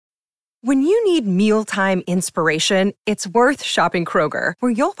When you need mealtime inspiration, it's worth shopping Kroger,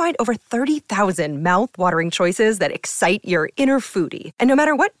 where you'll find over 30,000 mouth-watering choices that excite your inner foodie. And no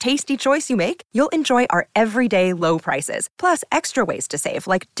matter what tasty choice you make, you'll enjoy our everyday low prices, plus extra ways to save,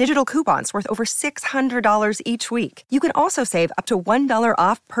 like digital coupons worth over $600 each week. You can also save up to $1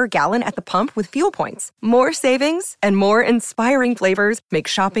 off per gallon at the pump with fuel points. More savings and more inspiring flavors make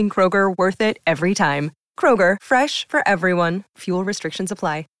shopping Kroger worth it every time. Kroger, fresh for everyone. Fuel restrictions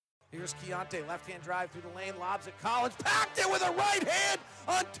apply. Here's Keontae, left-hand drive through the lane, lobs at Collins, packed it with a right hand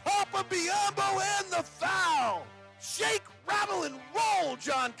on top of Biyombo, and the foul. Shake, rattle, and roll,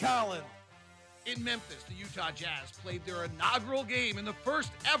 John Collins. In Memphis, the Utah Jazz played their inaugural game in the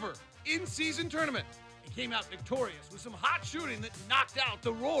first ever in-season tournament and came out victorious with some hot shooting that knocked out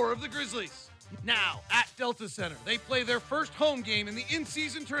the roar of the Grizzlies. Now, at Delta Center, they play their first home game in the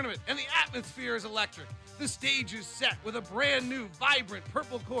in-season tournament, and the atmosphere is electric. The stage is set with a brand new, vibrant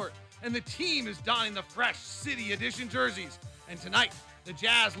purple court, and the team is donning the fresh City Edition jerseys. And tonight, the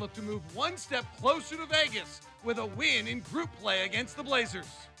Jazz look to move one step closer to Vegas with a win in group play against the Blazers.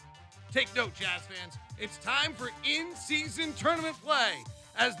 Take note, Jazz fans, it's time for in-season tournament play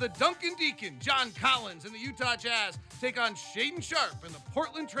as the Duncan Deacon, John Collins, and the Utah Jazz take on Shaedon Sharpe and the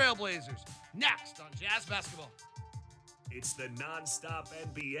Portland Trail Blazers. Next on Jazz Basketball. It's the nonstop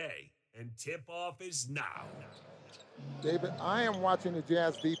NBA, and tip-off is now. David, I am watching the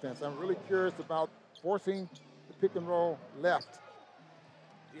Jazz defense. I'm really curious about forcing the pick and roll left.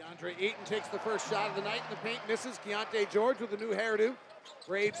 DeAndre Ayton takes the first shot of the night in the paint, misses. Keontae George with a new hairdo.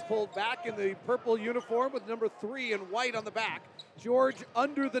 Braids pulled back in the purple uniform with number 3 in white on the back. George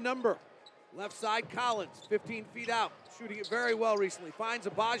under the number. Left side, Collins, 15 feet out, shooting it very well recently. Finds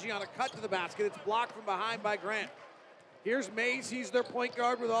Abaji on a cut to the basket. It's blocked from behind by Grant. Here's Mays. He's their point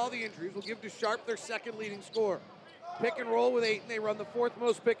guard with all the injuries. We'll give to Sharpe their second leading scorer. Pick and roll with Ayton. They run the 4th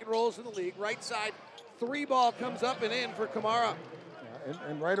most pick and rolls in the league. Right side, 3 ball comes up and in for Kamara.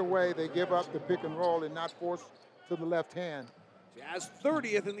 And right away, they give up the pick and roll and not force to the left hand. Jazz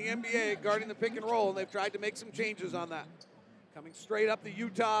 30th in the NBA at guarding the pick and roll, and they've tried to make some changes on that. Coming straight up, the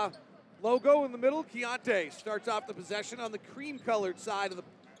Utah logo in the middle. Keontae starts off the possession on the cream-colored side of the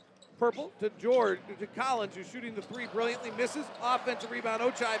purple to George, to Collins, who's shooting the 3 brilliantly, misses. Offensive rebound,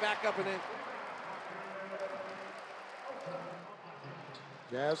 Ochai back up and in.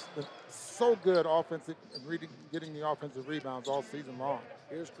 Jazz, so good offensive, getting the offensive rebounds all season long.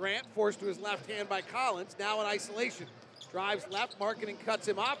 Here's Grant, forced to his left hand by Collins, now in isolation. Drives left, Markkanen cuts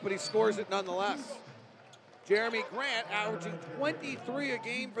him off, but he scores it nonetheless. Jeremy Grant, averaging 23 a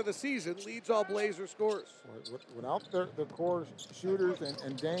game for the season, leads all Blazer scorers. Without the core shooters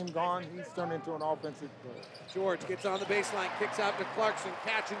and Dame gone, he's turned into an offensive player. George gets on the baseline, kicks out to Clarkson.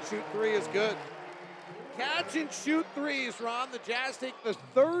 Catch and shoot 3 is good. Catch and shoot threes, Ron. The Jazz take the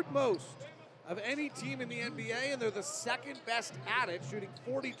 3rd most of any team in the NBA, and they're the 2nd best at it, shooting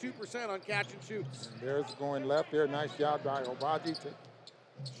 42% on catch and shoots. And there's going left there. Nice job by Abaji.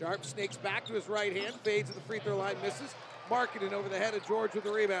 Sharpe snakes back to his right hand, fades at the free throw line, misses. Markkanen over the head of George with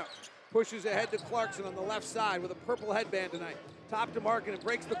the rebound. Pushes ahead to Clarkson on the left side with a purple headband tonight. Top to Markkanen,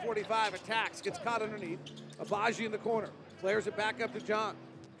 breaks the 45, attacks, gets caught underneath. Abaji in the corner, flares it back up to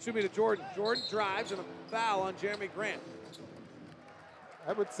to Jordan. Jordan drives and a foul on Jeremy Grant.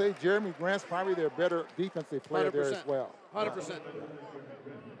 I would say Jeremy Grant's probably their better defensive player 100%. there as well. 100%.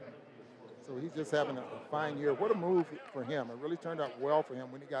 So he's just having a fine year. What a move for him. It really turned out well for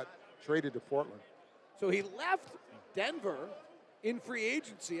him when he got traded to Portland. So he left Denver in free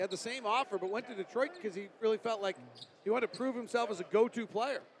agency, had the same offer, but went to Detroit because he really felt like he wanted to prove himself as a go-to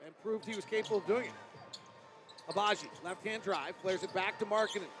player and proved he was capable of doing it. Abaji, left-hand drive, flares it back to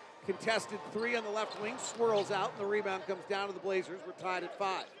Markkanen. Contested 3 on the left wing, swirls out, and the rebound comes down to the Blazers. We're tied at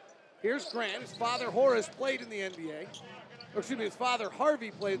 5. Here's Grant. His father, Horace, played in the NBA. His father,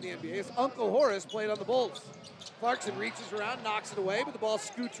 Harvey, played in the NBA. His uncle, Horace, played on the Bulls. Clarkson reaches around, knocks it away, but the ball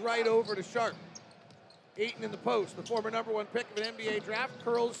scoots right over to Sharpe. Ayton in the post, the former number 1 pick of an NBA draft,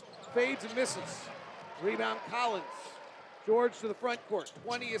 curls, fades, and misses. Rebound, Collins. George to the front court,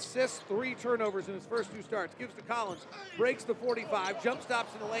 20 assists, 3 turnovers in his first 2 starts. Gives to Collins, breaks the 45, jump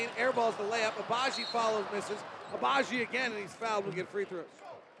stops in the lane, airballs the layup. Abaji follows, misses. Abaji again, and he's fouled, will get free throws.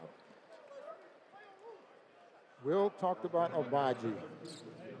 Will talked about Abaji.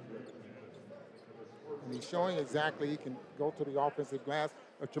 And he's showing exactly he can go to the offensive glass.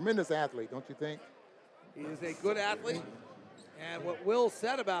 A tremendous athlete, don't you think? He is a good athlete. And what Will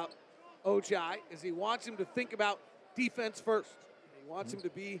said about Ochai is he wants him to think about defense first. He wants him to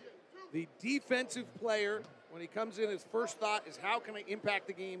be the defensive player. When he comes in, his first thought is, how can I impact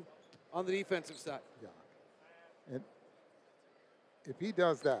the game on the defensive side? Yeah. And if he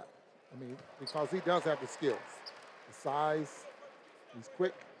does that, I mean, because he does have the skills, the size, he's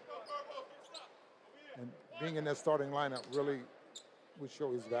quick, and being in that starting lineup really would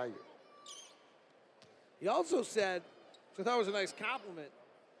show his value. He also said, which I thought was a nice compliment,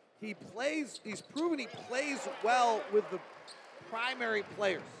 he's proven he plays well with the primary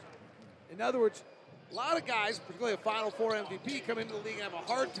players. In other words, a lot of guys, particularly a Final Four MVP, come into the league and have a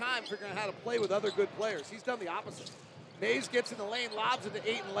hard time figuring out how to play with other good players. He's done the opposite. Mays gets in the lane, lobs it to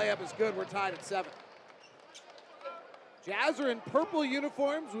 8, and layup is good. We're tied at 7. Jazz are in purple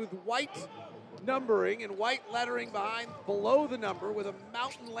uniforms with white numbering and white lettering below the number with a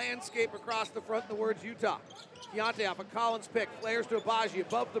mountain landscape across the front and the words Utah. Keontae off a Collins pick, flares to Abaji,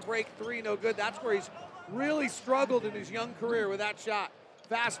 above the break, 3, no good. That's where he's really struggled in his young career with that shot.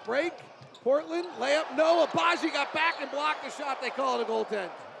 Fast break, Portland, layup, no. Abaji got back and blocked the shot. They call it a goaltend.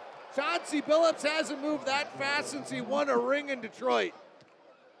 Chauncey Billups hasn't moved that fast since he won a ring in Detroit.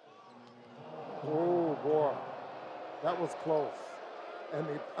 Oh, boy. That was close. And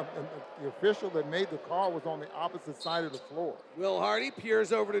the official that made the call was on the opposite side of the floor. Will Hardy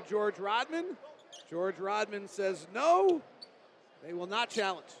peers over to George Rodman. George Rodman says no. They will not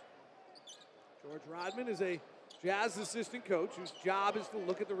challenge. George Rodman is a Jazz assistant coach whose job is to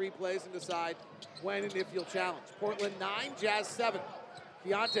look at the replays and decide when and if you'll challenge. Portland 9, Jazz 7.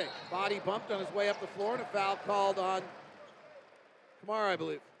 Keontae, body bumped on his way up the floor, and a foul called on Kamara, I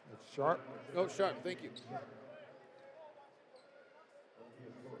believe. It's Sharp. Oh, Sharp, thank you.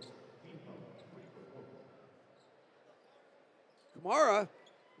 Kamara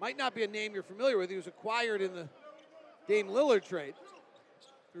might not be a name you're familiar with. He was acquired in the Dame Lillard trade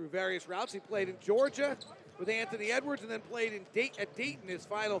through various routes. He played in Georgia with Anthony Edwards and then played at Dayton his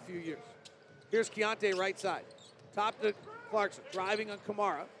final few years. Here's Keontae right side. Top to Clarkson, driving on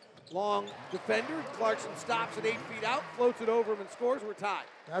Kamara. Long defender. Clarkson stops at 8 feet out, floats it over him and scores. We're tied.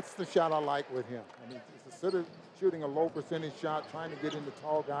 That's the shot I like with him. I mean, instead of shooting a low percentage shot, trying to get into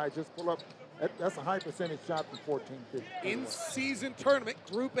tall guys, just pull up. That's a high percentage shot from 14 feet. In-season tournament,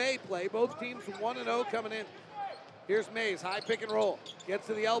 Group A play. Both teams 1-0 coming in. Here's Mays, high pick and roll. Gets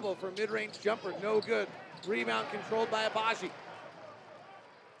to the elbow for a mid-range jumper, no good. Rebound controlled by Abaji.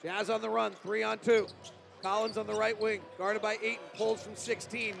 Jazz on the run, 3-on-2. Collins on the right wing, guarded by Ayton, pulls from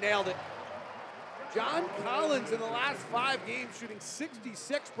 16, nailed it. John Collins in the last 5 games shooting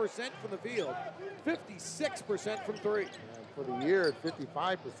 66% from the field, 56% from 3. And for the year, at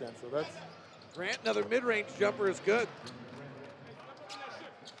 55%, so that's... Grant, another mid-range jumper is good.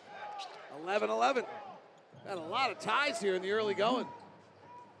 11-11. Got a lot of ties here in the early going.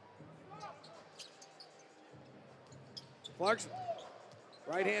 Clarkson,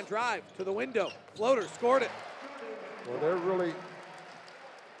 right-hand drive to the window. Floater, scored it. Well, they're really...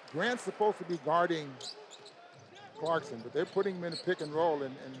 Grant's supposed to be guarding Clarkson, but they're putting him in a pick and roll,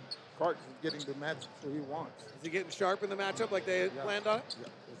 and Clarkson's getting the match he wants. Is he getting sharp in the matchup like they planned on it? Yeah,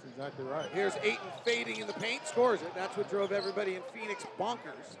 that's exactly right. Here's Ayton fading in the paint, scores it. That's what drove everybody in Phoenix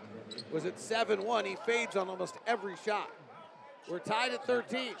bonkers. Was at 7-1. He fades on almost every shot. We're tied at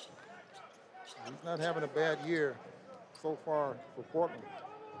 13. He's not having a bad year so far for Portland.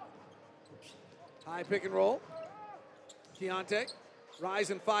 High pick and roll. Keontae, rise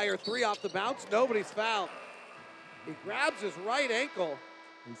and fire 3 off the bounce. Nobody's fouled. He grabs his right ankle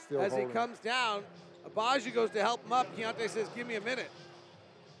as he comes down. Abaji goes to help him up. Keontae says, give me a minute.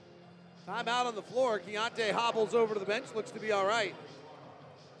 Timeout on the floor. Keontae hobbles over to the bench. Looks to be all right.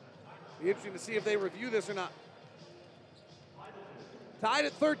 Be interesting to see if they review this or not. Tied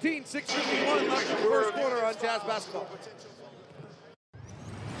at 13, 6:51 left in the first quarter on Jazz basketball.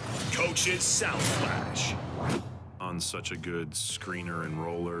 Coach's South Flash. On such a good screener and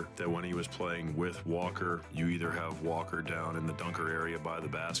roller that when he was playing with Walker, you either have Walker down in the dunker area by the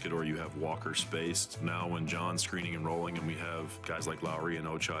basket or you have Walker spaced. Now when John's screening and rolling and we have guys like Lowry and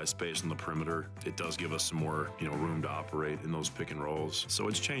Ochai spaced on the perimeter, it does give us some more, room to operate in those pick and rolls. So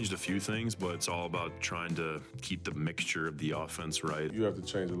it's changed a few things, but it's all about trying to keep the mixture of the offense right. You have to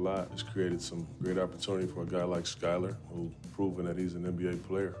change a lot. It's created some great opportunity for a guy like Skylar, who's proven that he's an NBA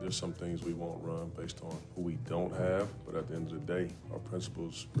player. There's some things we won't run based on who we don't have, but at the end of the day, our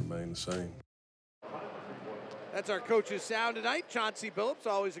principles remain the same. That's our coach's sound tonight. Chauncey Billups,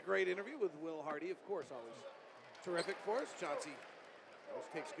 always a great interview with Will Hardy, of course, always terrific for us. Chauncey always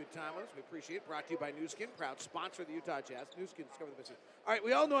takes good time with us. We appreciate it. Brought to you by Nu Skin, proud sponsor of the Utah Jazz. Nu Skin, discover the best. All right,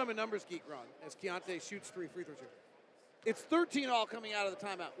 we all know I'm a numbers geek, Ron, as Keontae shoots 3 free throws here. It's 13 all coming out of the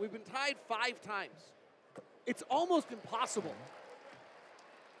timeout. We've been tied 5 times. It's almost impossible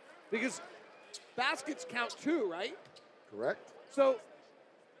because baskets count 2, right? Correct. So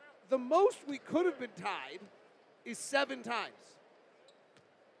the most we could have been tied is 7 times.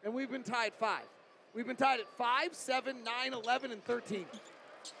 and we've been tied 5. We've been tied at 5, 7, 9, 11, and 13.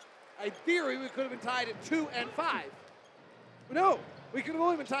 In theory, we could have been tied at 2 and 5. But no, we could have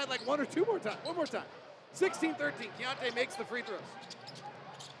only been tied like one more time. 16-13, Keontae makes the free throws.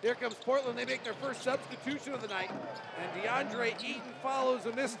 Here comes Portland. They make their first substitution of the night. And DeAndre Eaton follows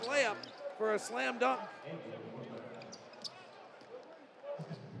a missed layup for a slam dunk.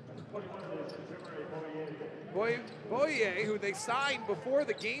 Boyer, who they signed before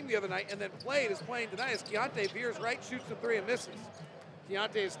the game the other night and then played, is playing tonight as Keontae veers right, shoots a 3 and misses.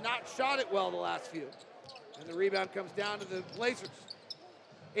 Keontae has not shot it well the last few. And the rebound comes down to the Blazers.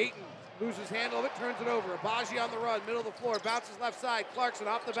 Ayton loses handle of it, turns it over. Abaji on the run, middle of the floor, bounces left side. Clarkson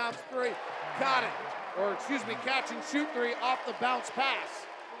off the bounce 3, got it. Or excuse me, catch and shoot 3 off the bounce pass.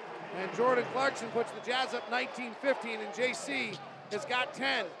 And Jordan Clarkson puts the Jazz up 19-15, and JC has got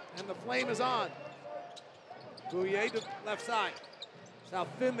 10, and the flame is on. Bouye to left side. That's how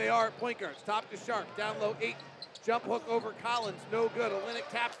thin they are at point guards. Top to Sharp, down low 8. Jump hook over Collins, no good. Olynyk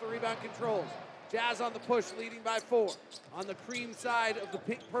taps the rebound, controls. Jazz on the push, leading by 4. On the cream side of the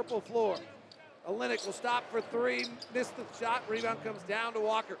purple floor. Olynyk will stop for 3, missed the shot. Rebound comes down to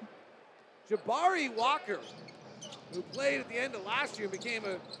Walker. Jabari Walker, who played at the end of last year,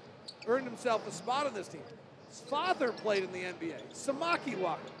 earned himself a spot on this team. His father played in the NBA, Samaki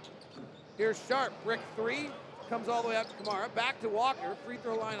Walker. Here's Sharp, brick 3, comes all the way up to Kamara. Back to Walker, free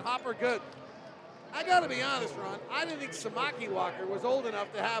throw line hopper, good. I gotta be honest, Ron, I didn't think Samaki Walker was old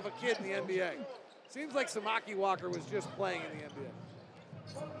enough to have a kid in the NBA. Seems like Samaki Walker was just playing in the NBA.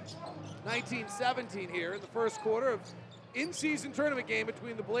 19-17 here in the first quarter of in-season tournament game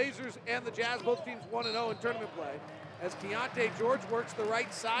between the Blazers and the Jazz. Both teams 1-0 in tournament play. As Keontae George works the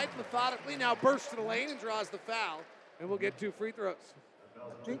right side methodically, now bursts to the lane and draws the foul, and we'll get 2 free throws.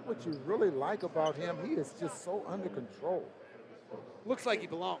 I think what you really like about him, he is just so under control. Looks like he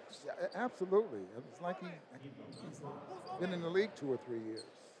belongs. Yeah, absolutely. It's like he's been in the league 2 or 3 years.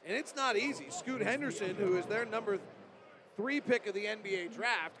 And it's not easy. Scoot Henderson, who is their number 3 pick of the NBA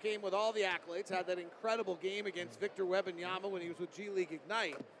draft, came with all the accolades, had that incredible game against Victor Wembanyama when he was with G League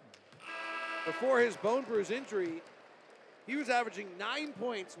Ignite. Before his bone bruise injury, he was averaging 9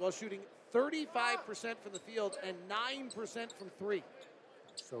 points while shooting 35% from the field and 9% from 3.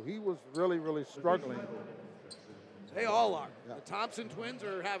 So he was really, really struggling. They all are. Yeah. The Thompson twins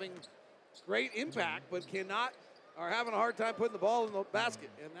are having great impact, but are having a hard time putting the ball in the basket.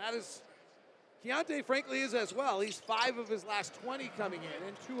 And that is, Keontae frankly is as well. He's 5 of his last 20 coming in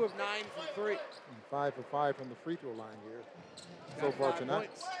and 2 of 9 from 3. And 5 for 5 from the free throw line here. So far tonight.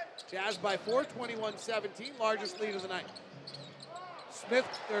 Points. Jazz by 4, 21-17, largest lead of the night.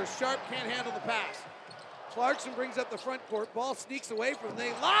 Sharp can't handle the pass. Clarkson brings up the front court. Ball sneaks away from him.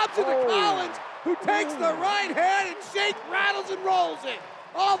 They lobs it to Collins, who takes the right hand and shakes, rattles, and rolls it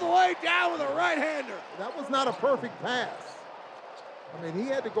all the way down with a right-hander. That was not a perfect pass. I mean, he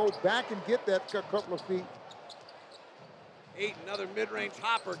had to go back and get that couple of feet. 8, another mid-range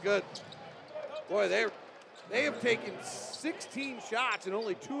hopper, good. Boy, they have taken 16 shots, and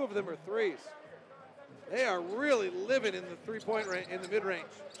only 2 of them are threes. They are really living in the three-point range, in the mid-range.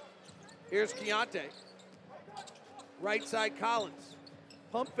 Here's Keontae. Right side Collins.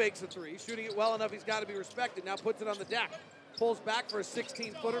 Pump fakes a 3, shooting it well enough he's got to be respected. Now puts it on the deck. Pulls back for a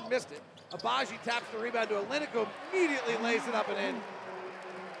 16-footer, missed it. Abaji taps the rebound to Olynyk, who immediately lays it up and in.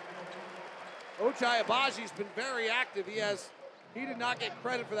 Ochai Abaji's been very active. He did not get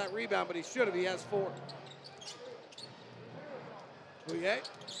credit for that rebound, but he should have. He has 4. Bouye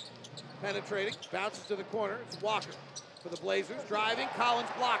penetrating, bounces to the corner. It's Walker for the Blazers. Driving, Collins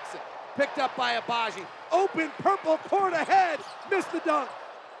blocks it. Picked up by Abaji. Open purple court ahead. Missed the dunk.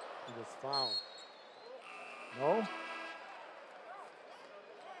 He was fouled. No?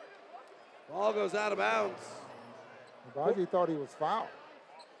 Ball goes out of bounds. Abaji thought he was fouled.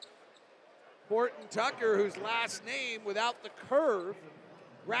 Horton Tucker, whose last name without the curve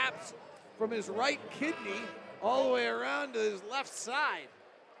wraps from his right kidney all the way around to his left side.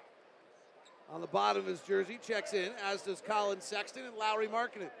 On the bottom of his jersey, checks in, as does Colin Sexton and Lowry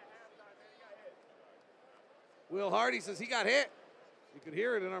Markkinen. Will Hardy says he got hit. You could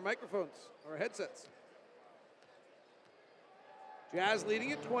hear it in our microphones, our headsets. Jazz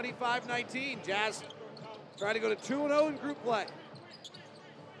leading at 25-19. Jazz trying to go to 2-0 in group play.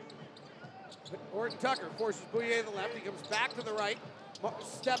 Horton Tucker forces Bouye to the left. He comes back to the right.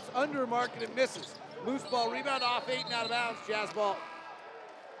 Steps under Markkinen and misses. Loose ball, rebound off 8 and out of bounds. Jazz ball.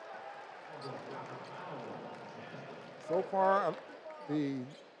 So far, they've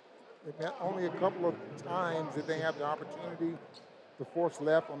had only a couple of times that they have the opportunity to force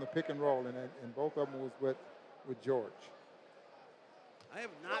left on the pick and roll, and both of them was with George. I have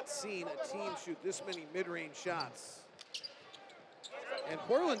not seen a team shoot this many mid-range shots. And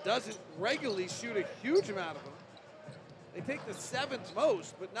Portland doesn't regularly shoot a huge amount of them. They take the 7th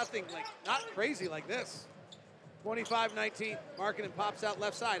most, but nothing like, not crazy like this. 25-19, Markkanen pops out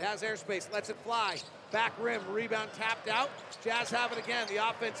left side, has airspace, lets it fly. Back rim, rebound tapped out. Jazz have it again, the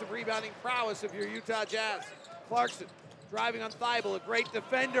offensive rebounding prowess of your Utah Jazz. Clarkson driving on Thibault, a great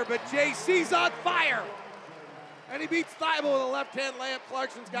defender, but JC's on fire. And he beats Thibault with a left-hand layup.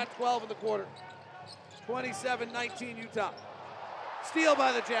 Clarkson's got 12 in the quarter. 27-19 Utah. Steal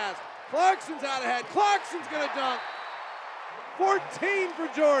by the Jazz. Clarkson's out ahead. Clarkson's gonna dunk. 14 for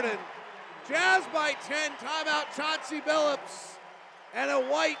Jordan. Jazz by 10. Timeout Chauncey Billups. And a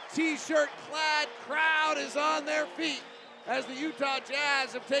white t-shirt clad crowd is on their feet as the Utah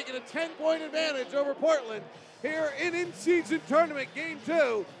Jazz have taken a 10-point advantage over Portland here in-season tournament game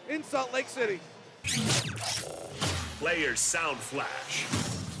 2 in Salt Lake City. Players Sound Flash.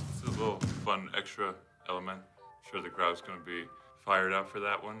 It's a little fun extra element. I'm sure the crowd's going to be fired up for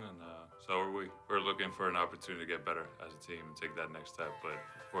that one, and so are we. We're looking for an opportunity to get better as a team and take that next step, but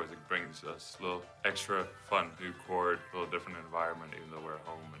of course it brings us a little extra fun. New court, a little different environment, even though we're at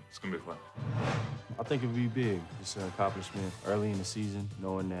home, and it's going to be fun. I think it would be big. It's an accomplishment early in the season,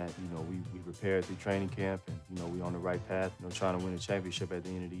 knowing that, we prepared through training camp and, we on the right path, trying to win a championship at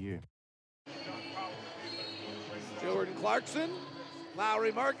the end of the year. Jordan Clarkson,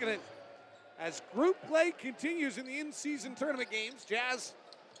 Lauri Markkanen. As group play continues in the in-season tournament games, Jazz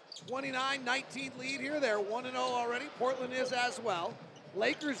 29-19 lead here. They're 1-0 already. Portland is as well.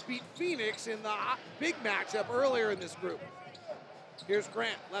 Lakers beat Phoenix in the big matchup earlier in this group. Here's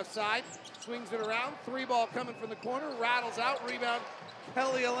Grant, left side, swings it around. 3-ball coming from the corner, rattles out, rebound,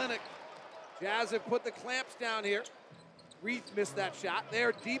 Kelly Olynyk. Jazz have put the clamps down here. Reith missed that shot.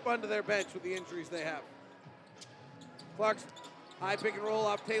 They're deep under their bench with the injuries they have. Clarkson, high pick and roll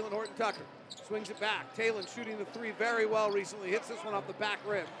off Talen Horton-Tucker. Swings it back. Talen shooting the 3 very well recently. Hits this one off the back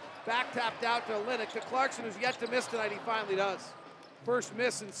rim. Back tapped out to Olynyk. To Clarkson, who's yet to miss tonight. He finally does. First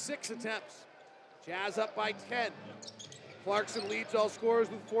miss in 6 attempts. Jazz up by 10. Clarkson leads all scorers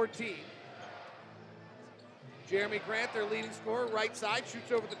with 14. Jeremy Grant, their leading scorer, right side,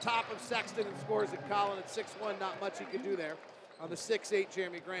 shoots over the top of Sexton and scores at Collin at 6'1". Not much he could do there on the 6'8"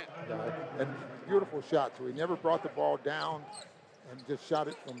 Jeremy Grant. And beautiful shot, too. He never brought the ball down and just shot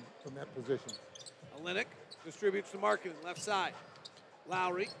it from that position. Olynyk distributes to Markkanen, left side.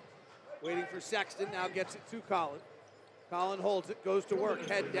 Lowry waiting for Sexton, now gets it to Collin. Collin holds it, goes to work,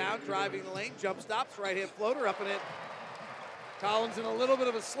 head down, driving the lane, jump stops, right-hand floater, up and in. Collins in a little bit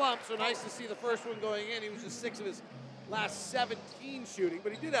of a slump, so nice to see the first one going in. He was just 6 of his last 17 shooting,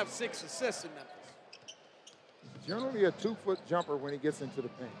 but he did have 6 assists in Memphis. Generally a 2-foot jumper when he gets into the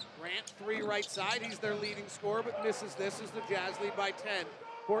paint. Grant, 3 right side. He's their leading scorer, but misses this as the Jazz lead by 10.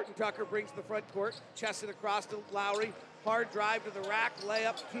 Horton-Tucker brings the front court, chests it across to Lowry. Hard drive to the rack,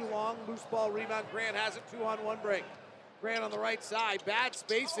 layup too long, loose ball rebound. Grant has it, 2-on-1 break. Grant on the right side, bad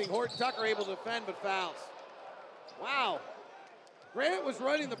spacing. Horton-Tucker able to defend, but fouls. Wow. Grant was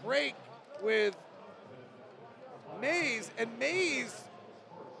running the break with Mays, and Mays,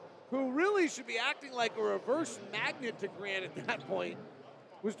 who really should be acting like a reverse magnet to Grant at that point,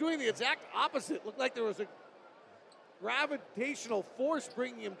 was doing the exact opposite. Looked like there was a gravitational force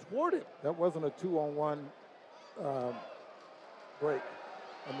bringing him toward him. That wasn't a 2-on-1 break.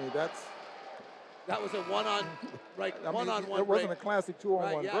 I mean, that was a one-on-one break. It wasn't a classic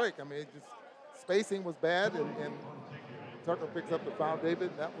 2-on-1 right, yeah. break. I mean, just spacing was bad, and Tucker picks up the foul, David,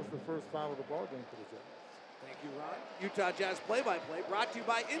 and that was the first foul of the ball game for the Jazz. Thank you, Ron. Utah Jazz play-by-play brought to you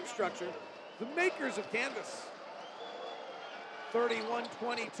by Instructure, the makers of Canvas.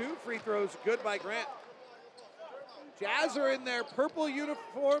 31-22, free throws good by Grant. Jazz are in their purple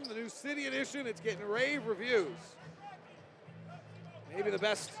uniform, the new City Edition. It's getting rave reviews. Maybe the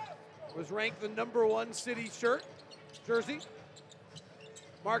best was ranked the #1 City jersey.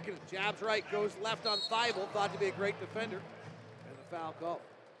 Markkanen, jabs right, goes left on Thibault, thought to be a great defender, and the foul call.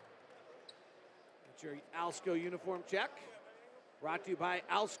 That's your Alsco uniform check. Brought to you by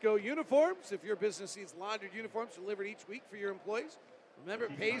Alsco Uniforms. If your business needs laundered uniforms delivered each week for your employees, remember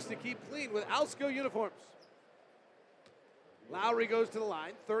it pays to keep clean with Alsco Uniforms. Lowry goes to the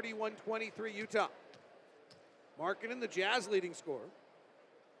line, 31-23 Utah. Markkanen, the Jazz leading scorer.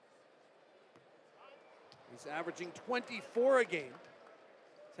 He's averaging 24 a game.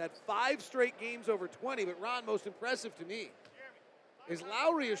 He's had 5 straight games over 20, but Ron, most impressive to me is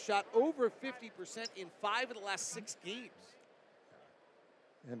Lowry has shot over 50% in 5 of the last 6 games.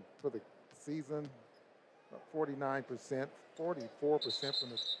 And for the season, 49%, 44% from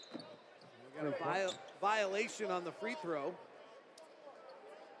the... We got a violation on the free throw.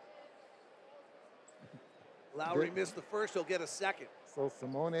 Lowry missed the first, he'll get a second. So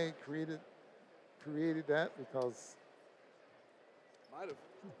Simone created that because Might have.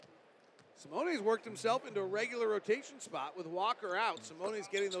 Simone's worked himself into a regular rotation spot with Walker out. Simone's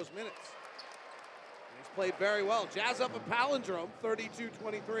getting those minutes. And he's played very well. Jazz up a palindrome,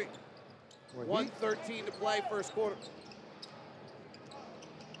 32-23. 1:13 to play first quarter.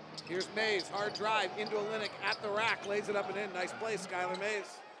 Here's Mays, hard drive into Olynyk at the rack, lays it up and in. Nice play, Skylar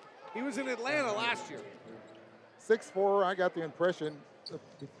Mays. He was in Atlanta last year. 6'4", I got the impression that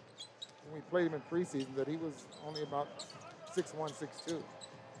when we played him in preseason that he was only about 6'1", 6'2".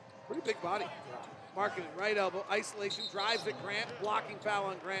 Pretty big body. Marketing, right elbow, isolation, drives at Grant, blocking foul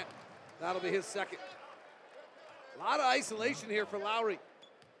on Grant. That'll be his second. A lot of isolation here for Lowry.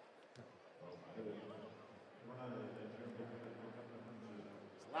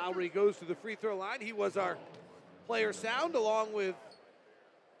 Lowry goes to the free throw line. He was our player sound along with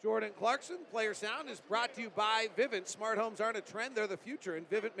Jordan Clarkson. Player sound is brought to you by Vivint. Smart homes aren't a trend, they're the future, and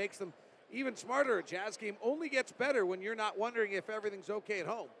Vivint makes them even smarter. A Jazz game only gets better when you're not wondering if everything's okay at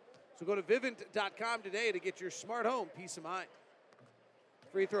home. So go to Vivint.com today to get your smart home peace of mind.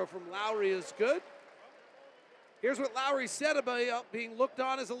 Free throw from Lowry is good. Here's what Lowry said about being looked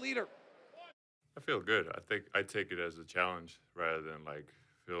on as a leader. I feel good. I think I take it as a challenge rather than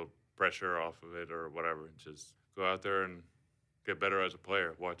feel pressure off of it or whatever. Just go out there and get better as a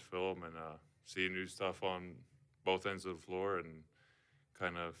player, watch film and see new stuff on both ends of the floor and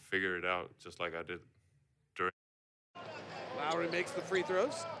kind of figure it out just like I did during. Lowry makes the free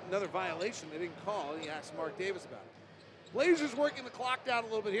throws. Another violation they didn't call. He asked Mark Davis about it. Blazers working the clock down a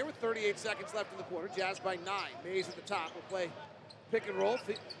little bit here with 38 seconds left in the quarter. Jazz by 9. Mays at the top will play pick and roll.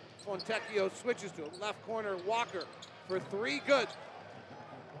 Fontecchio switches to him. Left corner, Walker for 3, good.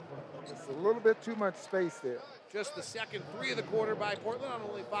 It's a little bit too much space there. Just the second 3 of the quarter by Portland on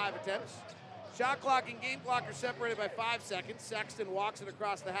only 5 attempts. Shot clock and game clock are separated by 5 seconds. Sexton walks it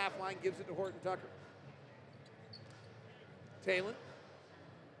across the half line, gives it to Horton Tucker. Talon.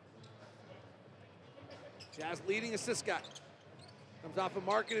 Jazz leading assist guy. Comes off a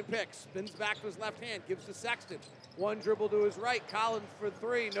market and pick. Spins back to his left hand. Gives to Sexton. One dribble to his right. Collins for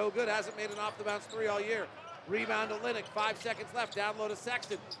 3. No good. Hasn't made an off-the-bounce 3 all year. Rebound to Olynyk. 5 seconds left. Down low to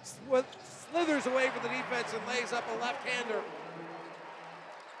Sexton. Slithers away from the defense and lays up a left-hander.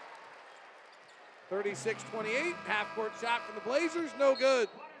 36-28. Half-court shot from the Blazers. No good.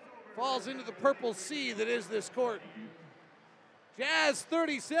 Falls into the purple sea that is this court. Jazz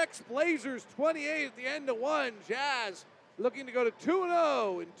 36, Blazers 28 at the end of 1. Jazz looking to go to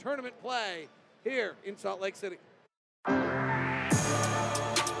 2-0 in tournament play here in Salt Lake City. Wow,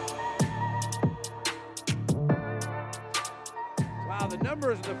 the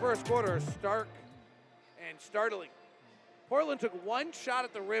numbers in the first quarter are stark and startling. Portland took 1 shot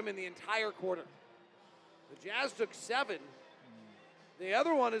at the rim in the entire quarter. The Jazz took 7. The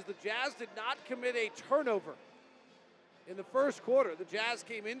other one is the Jazz did not commit a turnover in the first quarter. The Jazz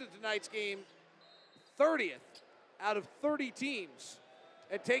came into tonight's game 30th out of 30 teams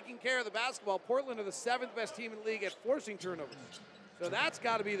at taking care of the basketball. Portland are the 7th best team in the league at forcing turnovers. So that's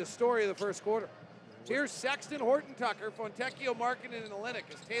got to be the story of the first quarter. Here's Sexton, Horton Tucker, Fontecchio, Markkanen, and Olynyk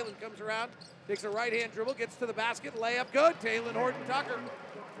as Talon comes around, takes a right-hand dribble, gets to the basket, layup good. Talon, Horton Tucker.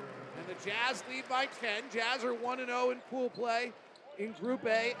 And the Jazz lead by 10. Jazz are 1-0 in pool play in Group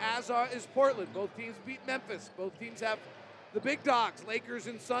A, as is Portland. Both teams beat Memphis. Both teams have the big dogs, Lakers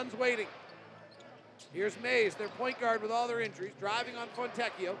and Suns, waiting. Here's Mays, their point guard with all their injuries, driving on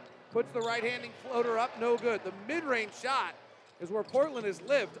Fontecchio, puts the right-handing floater up, no good. The mid-range shot is where Portland has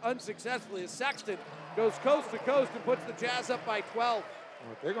lived unsuccessfully as Sexton goes coast to coast and puts the Jazz up by 12. Well,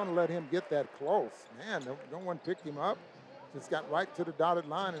 if they're going to let him get that close, man, no one picked him up. Just got right to the dotted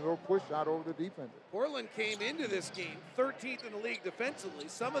line and a little push shot over the defender. Portland came into this game 13th in the league defensively.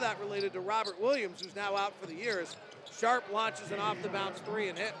 Some of that related to Robert Williams, who's now out for the year, as Sharp launches an off-the-bounce 3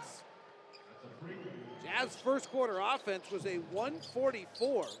 and hits. Jazz first quarter offense was a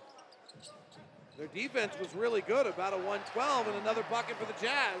 144. Their defense was really good, about a 112, and another bucket for the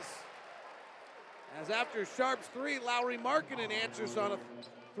Jazz. As after Sharp's 3, Lowry Markkanen answers on a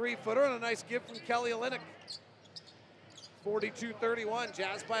 3-footer and a nice give from Kelly Olynyk. 42-31,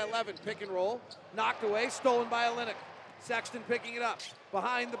 Jazz by 11, pick and roll. Knocked away, stolen by Olynyk. Sexton picking it up,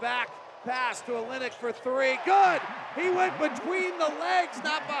 behind the back. Pass to Olynyk for 3, good! He went between the legs,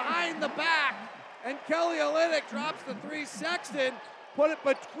 not behind the back. And Kelly Olynyk drops the 3. Sexton put it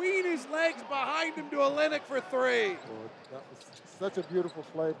between his legs behind him to Olynyk for 3. Well, that was such a beautiful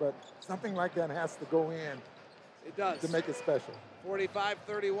play, but something like that has to go in. It does. To make it special.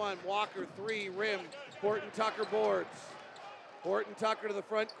 45-31, Walker 3, rim, Horton Tucker boards. Horton Tucker to the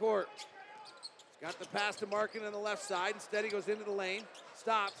front court. Got the pass to Markin on the left side. Instead, he goes into the lane.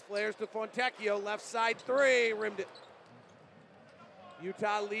 Stops, flares to Fontecchio. Left side three, rimmed it.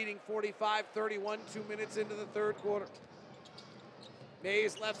 Utah leading 45-31, 2 minutes into the third quarter.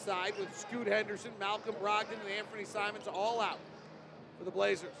 Mays left side with Scoot Henderson, Malcolm Brogdon, and Anthony Simons all out for the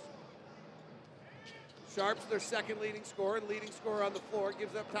Blazers. Sharp's their second leading scorer and leading scorer on the floor.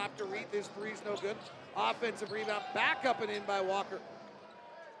 Gives up top to Reed. His three's no good. Offensive rebound, back up and in by Walker.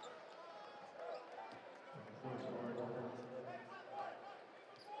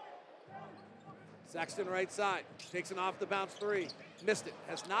 Sexton right side, takes an off the bounce three. Missed it,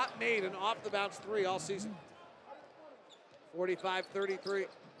 has not made an off the bounce three all season. 45-33.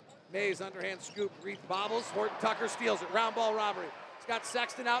 Mays underhand scoop, Reed bobbles, Horton Tucker steals it, round ball robbery. He's got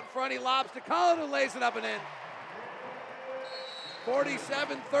Sexton out in front, he lobs to Cullen who lays it up and in.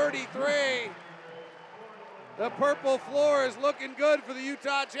 47-33. The purple floor is looking good for the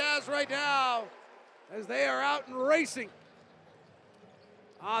Utah Jazz right now as they are out and racing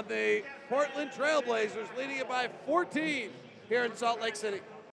on the Portland Trailblazers, leading it by 14 here in Salt Lake City.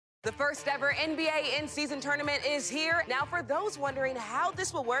 The first ever NBA in-season tournament is here. Now, for those wondering how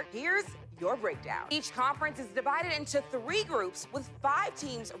this will work, here's your breakdown. Each conference is divided into 3 groups with 5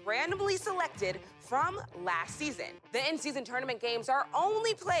 teams randomly selected from last season. The in-season tournament games are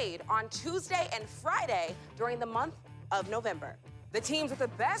only played on Tuesday and Friday during the month of November. The teams with the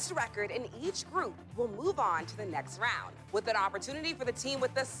best record in each group will move on to the next round, with an opportunity for the team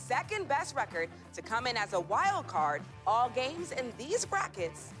with the second best record to come in as a wild card. All games in these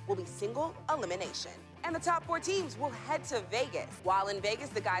brackets will be single elimination. And the top 4 teams will head to Vegas. While in Vegas,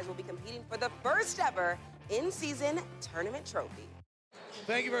 the guys will be competing for the first ever in-season tournament trophy.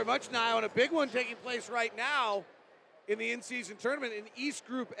 Thank you very much, Niall. And a big one taking place right now in the in-season tournament in East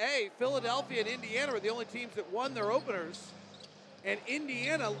Group A. Philadelphia and Indiana are the only teams that won their openers. And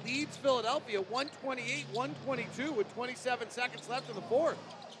Indiana leads Philadelphia 128-122 with 27 seconds left in the fourth.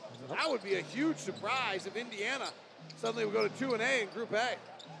 That would be a huge surprise if Indiana suddenly would go to 2-A in Group A.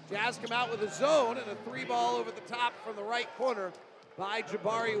 Jazz come out with a zone and a 3-ball over the top from the right corner by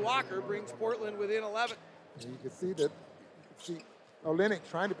Jabari Walker brings Portland within 11. And you can see that. Olynyk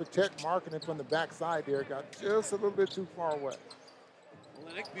trying to protect Markkanen from the backside there, got just a little bit too far away.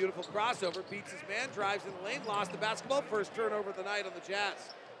 Olynyk, beautiful crossover, beats his man, drives in the lane, lost the basketball, first turnover of the night on the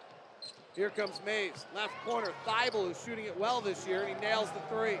Jazz. Here comes Mays, left corner, Thibault, who's shooting it well this year, and he nails the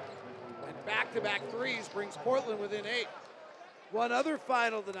three. And back-to-back threes brings Portland within 8. One other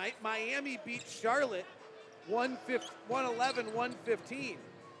final tonight, Miami beats Charlotte 111-115.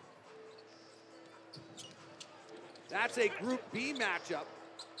 That's a Group B matchup.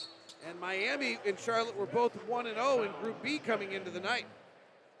 And Miami and Charlotte were both 1-0 in Group B coming into the night.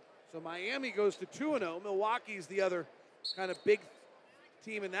 So Miami goes to 2-0. Milwaukee's the other kind of big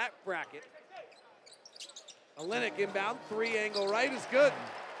team in that bracket. Olynyk inbound, 3-angle right is good.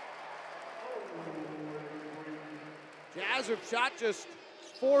 Jazz have shot just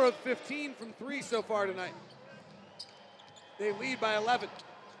 4 of 15 from 3 so far tonight. They lead by 11.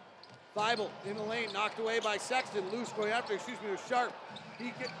 Thibault in the lane, knocked away by Sexton. Loose going after, to Sharp.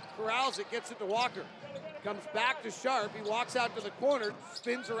 He corrals it, gets it to Walker. Comes back to Sharp. He walks out to the corner,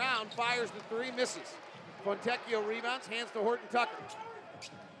 spins around, fires the 3, misses. Fontecchio rebounds, hands to Horton Tucker.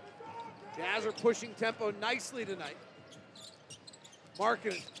 Jazz are pushing tempo nicely tonight.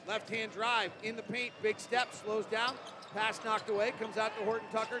 Markkanen, left-hand drive, in the paint, big step, slows down. Pass knocked away, comes out to Horton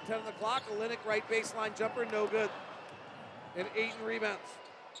Tucker, 10 on the clock. Olynyk, right baseline jumper, no good. And Ayton rebounds.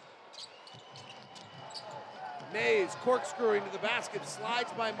 Mays corkscrewing to the basket,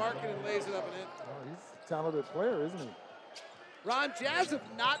 slides by Markkanen and lays it up and in. Oh, he's a talented player, isn't he? Ron, Jazz have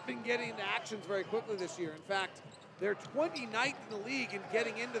not been getting into actions very quickly this year. In fact, they're 29th in the league in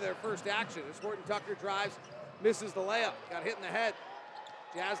getting into their first action. As Horton Tucker drives, misses the layup, got hit in the head.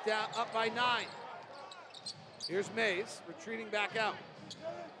 Jazz down, up by 9. Here's Mays, retreating back out.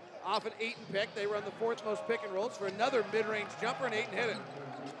 Off an Ayton pick, they run the 4th most pick and rolls for another mid-range jumper, and Ayton hit it.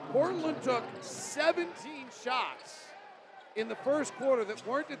 Portland took 17 shots in the first quarter that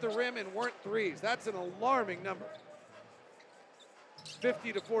weren't at the rim and weren't threes. That's an alarming number.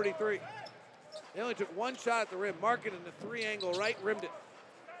 50-43. They only took 1 shot at the rim. Markkanen in the 3-angle right, rimmed it.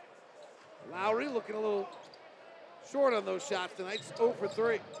 Lowry looking a little short on those shots tonight. It's 0 for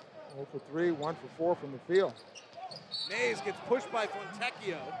 3. 0 for 3, 1 for 4 from the field. Mays gets pushed by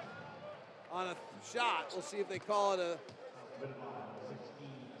Fontecchio on a shot. We'll see if they call it a... And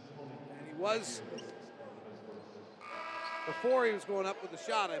he was... Before he was going up with the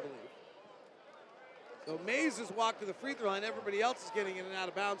shot, I believe. So Mays has walked to the free throw line. Everybody else is getting in and out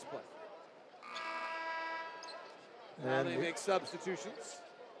of bounds play. Now they make substitutions.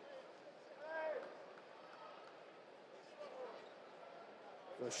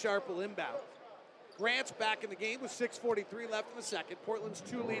 So Sharp will inbound. Grant's back in the game with 6:43 left in the second. Portland's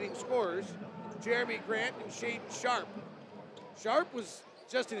two leading scorers, Jeremy Grant and Shaden Sharp. Sharp was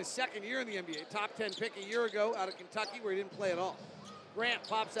just in his second year in the NBA. Top 10 pick a year ago out of Kentucky where he didn't play at all. Grant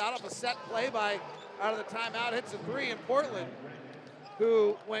pops out off a set play out of the timeout, hits a three, and Portland,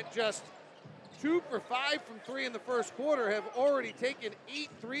 who went just 2 for 5 from 3 in the first quarter, have already taken 8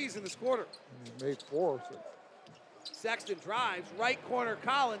 threes in this quarter. He made 4. So. Sexton drives, right corner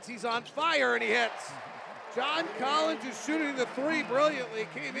Collins. He's on fire, and he hits. John Collins is shooting the three brilliantly.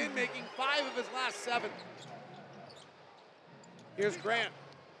 Came in making 5 of his last 7. Here's Grant,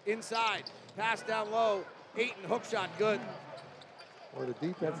 inside, pass down low, Ayton hook shot, good. Well, the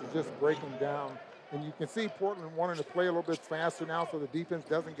defense is just breaking down. And you can see Portland wanting to play a little bit faster now so the defense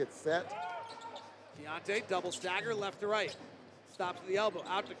doesn't get set. Keontae, double stagger, left to right. Stops at the elbow,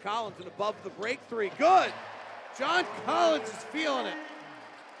 out to Collins, and above the break three. Good! John Collins is feeling it.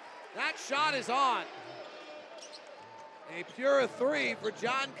 That shot is on. A pure 3 for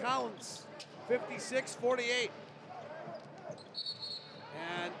John Collins, 56-48.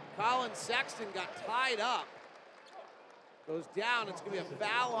 And Collins Sexton got tied up. Goes down, it's gonna be a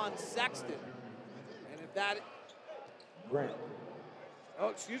foul on Sexton. And if that... Grant. Oh,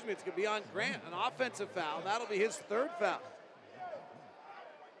 excuse me, it's gonna be on Grant, an offensive foul. That'll be his 3rd foul.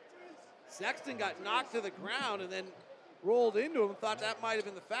 Sexton got knocked to the ground and then rolled into him, thought that might have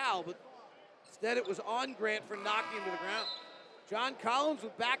been the foul, but instead it was on Grant for knocking him to the ground. John Collins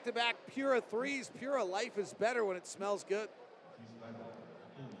with back-to-back Pura threes. Pura life is better when it smells good.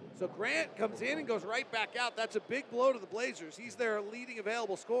 So Grant comes in and goes right back out. That's a big blow to the Blazers. He's their leading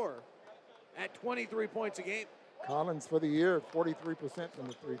available scorer at 23 points a game. Collins for the year at 43% from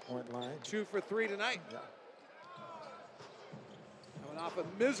the three-point line. 2 for 3 tonight. Yeah. Coming off a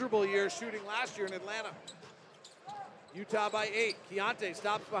miserable year shooting last year in Atlanta. Utah by 8. Keontae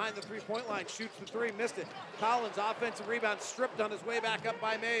stops behind the three-point line, shoots the 3, missed it. Collins, offensive rebound, stripped on his way back up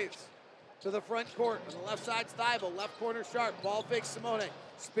by Mays. To the front court, on the left side, Thibault, left corner Sharp, ball fakes Simone,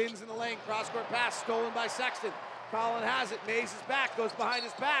 spins in the lane, cross-court pass, stolen by Sexton. Collins has it, Mays is back, goes behind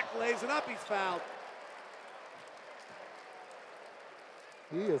his back, lays it up, he's fouled.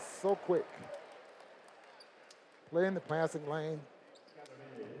 He is so quick. Playing the passing lane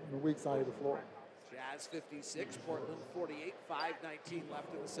on the weak side of the floor. Jazz 56, Portland 48, 5:19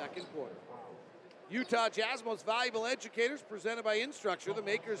 left in the second quarter. Utah Jazz Most Valuable Educators, presented by Instructure, the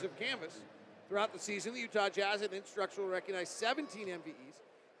makers of Canvas. Throughout the season, the Utah Jazz and Instructure will recognize 17 MVEs.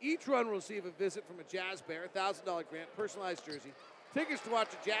 Each run will receive a visit from a Jazz Bear, $1,000 grant, personalized jersey. Tickets to watch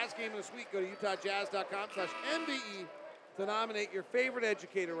a Jazz game this week, go to utahjazz.com/MVE to nominate your favorite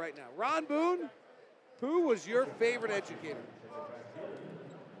educator right now. Ron Boone, who was your favorite educator?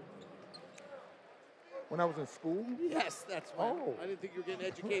 When I was in school? Yes, that's right. Oh. I didn't think you were getting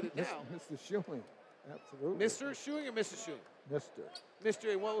educated now. Mr. Shoeing, absolutely. Mr. Shoeing or Mrs. Shoeing? Mr.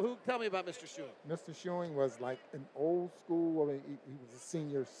 Mr. Who? Tell me about Mr. Shoeing. Mr. Shoeing was like an old school, I mean, he was a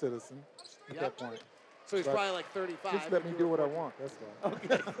senior citizen at that point. So he's But probably like 35. Just let me do what I want, that's why.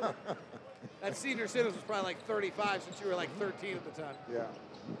 Okay. That senior citizen was probably like 35 since you were like 13 at the time. Yeah.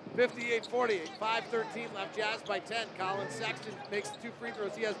 58-48, 5:13 left, Jazz by 10. Collins Sexton makes the 2 free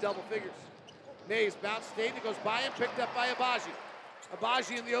throws. He has double figures. Mays bounced Dayton, it goes by him, picked up by Abaji.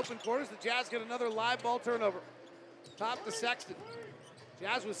 Abaji in the open quarters. The Jazz get another live ball turnover. Top to Sexton.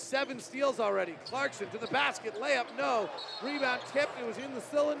 Jazz with 7 steals already. Clarkson to the basket, layup, no. Rebound tipped, it was in the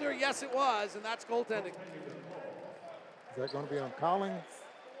cylinder. Yes, it was, and that's goaltending. Is that going to be on Collins?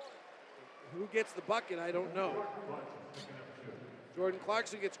 Who gets the bucket, I don't know. Jordan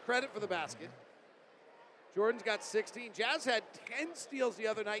Clarkson gets credit for the basket. Jordan's got 16. Jazz had 10 steals the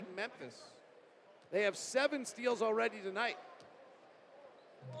other night in Memphis. They have 7 steals already tonight.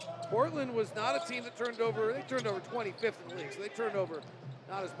 Portland was not a team that turned over 25th in the league, so they turned over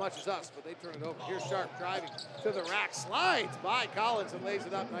not as much as us, but they turned it over. Here's Sharp driving to the rack, slides by Collins and lays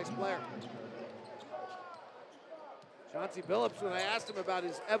it up. Nice player. Chauncey Billups, when I asked him about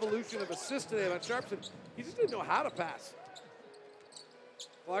his evolution of assist today about Sharpson, he just didn't know how to pass.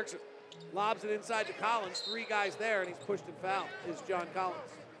 Clarkson lobs it inside to Collins. 3 guys there, and he's pushed and fouled, is John Collins.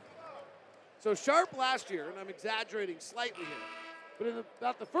 So Sharp last year, and I'm exaggerating slightly here, but in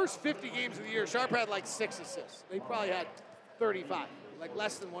about the first 50 games of the year, Sharp had like 6 assists. They probably had 35, like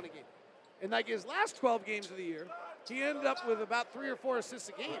less than 1 a game. And like his last 12 games of the year, he ended up with about 3 or 4 assists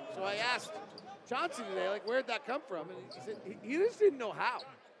a game. So I asked Chauncey today, like, where'd that come from? And he said he just didn't know how.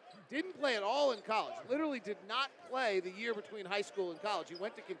 Didn't play at all in college. Literally did not play the year between high school and college. He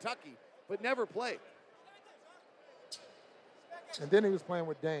went to Kentucky, but never played. And then he was playing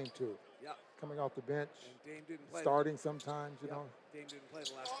with Dame, too. Yeah, coming off the bench, And Dame didn't play. starting sometimes, you know. Dame didn't play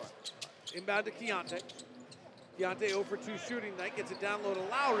the last part. Inbound to Keontae. Keontae 0 for 2 shooting tonight. Gets it down low to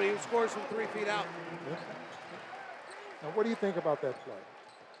Lowry, who scores from 3 feet out. Yeah. Now, what do you think about that play?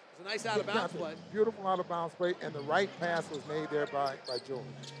 It's a nice out-of-bounds play. Beautiful out-of-bounds play, and the right pass was made there by George.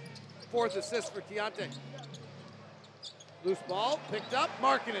 4th assist for Keontae. Loose ball, picked up,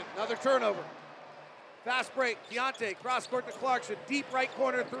 marking it. Another turnover. Fast break, Keontae, cross court to Clarkson. Deep right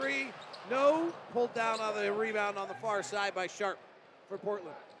corner 3. No. Pulled down on the rebound on the far side by Sharp for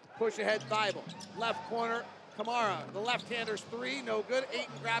Portland. Push ahead, Thibault. Left corner, Kamara. The left-hander's 3, no good.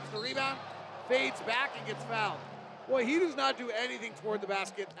 Ayton grabs the rebound, fades back and gets fouled. Boy, he does not do anything toward the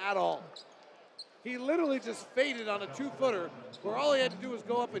basket at all. He literally just faded on a 2-footer where all he had to do was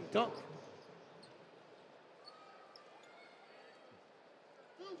go up and dunk.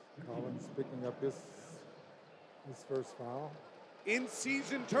 Collins picking up his first foul.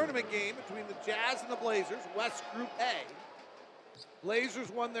 In-season tournament game between the Jazz and the Blazers, West Group A. Blazers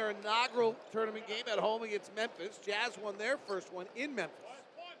won their inaugural tournament game at home against Memphis. Jazz won their first one in Memphis.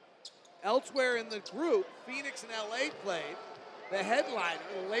 Elsewhere in the group, Phoenix and LA played. The headliner,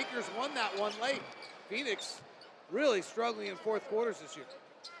 the Lakers won that one late. Phoenix really struggling in fourth quarters this year.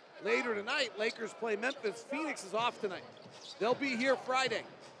 Later tonight, Lakers play Memphis. Phoenix is off tonight. They'll be here Friday.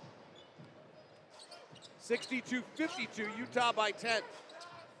 62-52, Utah by 10.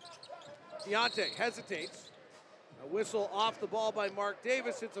 Keontae hesitates. A whistle off the ball by Mark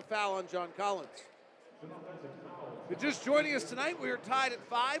Davis. It's a foul on John Collins. But just joining us tonight, we are tied at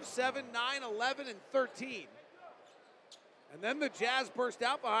 5, 7, 9, 11, and 13. And then the Jazz burst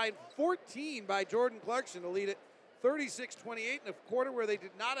out behind 14 by Jordan Clarkson to lead it 36-28 in a quarter where they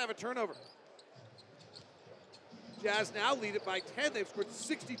did not have a turnover. Jazz now lead it by 10. They've scored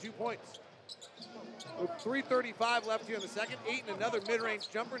 62 points. With 3:35 left here in the second. Ayton, another mid-range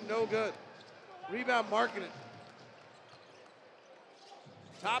jumper, no good. Rebound Markkanen.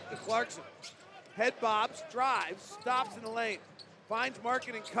 Top to Clarkson. Head bobs, drives, stops in the lane. Finds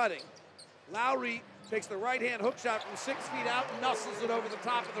Markkanen cutting. Lowry takes the right-hand hook shot from 6 feet out, nuzzles it over the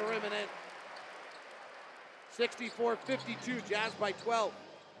top of the rim and in. 64-52, Jazz by 12.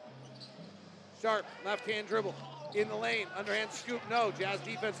 Sharp, left-hand dribble. In the lane, underhand scoop, no. Jazz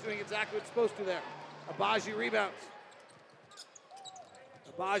defense doing exactly what it's supposed to there. Abaji rebounds.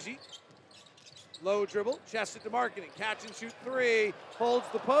 Abaji, low dribble, chest it to Markkanen. Catch and shoot 3, holds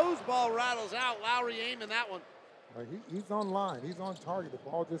the pose, ball rattles out. Lowry aiming that one. He's on line, he's on target. The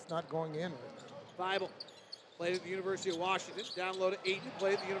ball just not going in right now. Thibault played at the University of Washington. Down low to Ayton,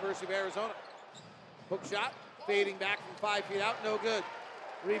 played at the University of Arizona. Hook shot, fading back from 5 feet out, no good.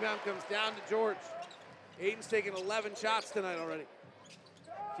 Rebound comes down to George. Ayton's taken 11 shots tonight already.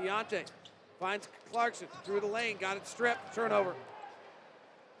 Keontae finds Clarkson through the lane, got it stripped, turnover.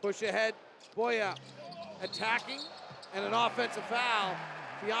 Push ahead, Boya attacking, and an offensive foul.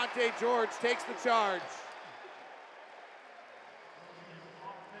 Keontae George takes the charge.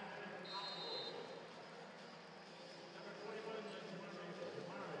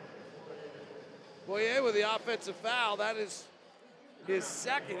 Boyer with the offensive foul. That is his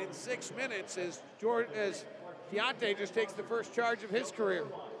second in 6 minutes as Keontae just takes the first charge of his career.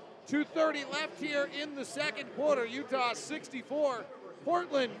 2:30 left here in the second quarter. Utah 64,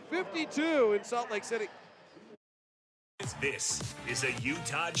 Portland 52 in Salt Lake City. This is a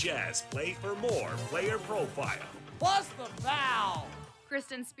Utah Jazz Play for More player profile. Plus the foul.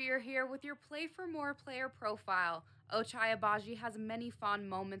 Kristen Spear here with your Play for More player profile. Ochai Agbaji has many fond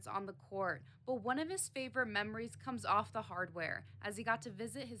moments on the court, but one of his favorite memories comes off the hardware as he got to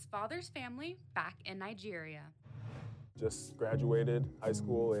visit his father's family back in Nigeria. Just graduated high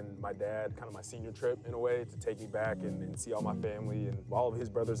school, and my dad, kind of my senior trip in a way, to take me back and see all my family and all of his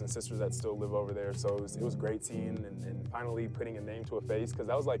brothers and sisters that still live over there. So it was great seeing and finally putting a name to a face, because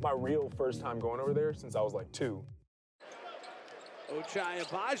that was like my real first time going over there since I was like 2. Ochai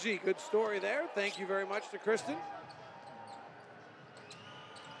Agbaji, good story there. Thank you very much to Kristen.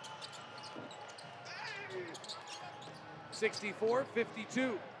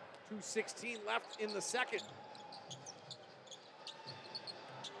 (64-52). 2:16 left in the second.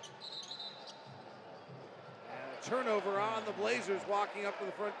 And a turnover on the Blazers walking up to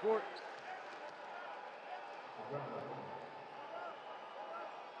the front court.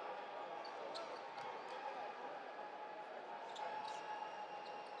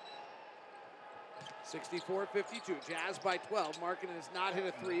 (64-52). Jazz by 12. Markkanen has not hit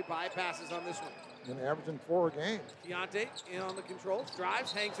a 3. Bypasses on this one. And averaging 4 a game. Keontae in on the controls,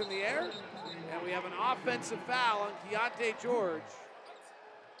 drives, hangs in the air, and we have an offensive foul on Keontae George,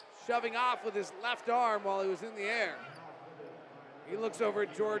 shoving off with his left arm while he was in the air. He looks over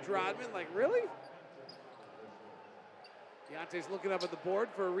at George Rodman like, really? Deontay's looking up at the board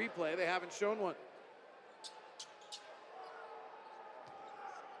for a replay. They haven't shown one.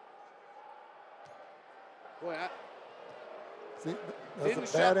 Boy, see,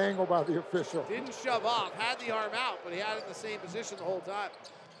 that's a bad angle by the official. Didn't shove off, had the arm out, but he had it in the same position the whole time.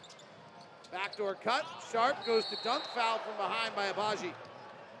 Backdoor cut, Sharp goes to dunk, foul from behind by Abaji.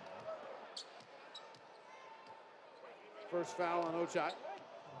 First foul on Ochai.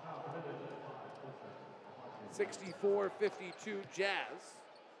 64-52 Jazz.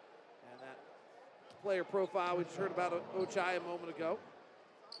 And that player profile we just heard about Ochai a moment ago.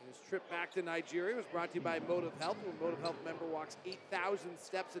 His trip back to Nigeria was brought to you by Motive Health. When Motive Health member walks 8,000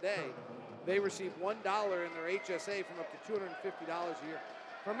 steps a day, they receive $1 in their HSA from up to $250 a year.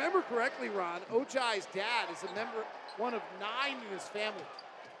 If I remember correctly, Ron, Ochai's dad is a member, one of 9 in his family.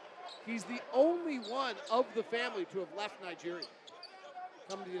 He's the only one of the family to have left Nigeria,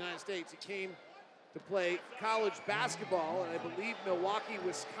 come to the United States. He came to play college basketball in, I believe, Milwaukee,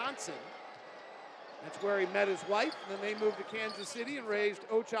 Wisconsin. That's where he met his wife, and then they moved to Kansas City and raised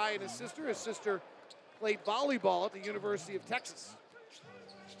Ochai and his sister. His sister played volleyball at the University of Texas.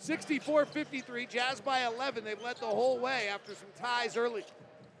 64-53, Jazz by 11. They've led the whole way after some ties early.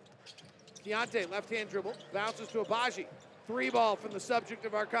 Keontae, left-hand dribble, bounces to Abaji. 3-ball from the subject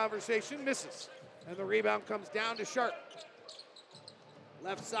of our conversation, misses. And the rebound comes down to Sharp.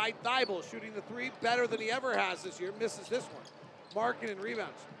 Left side, Thibault shooting the 3 better than he ever has this year. Misses this one. Markkanen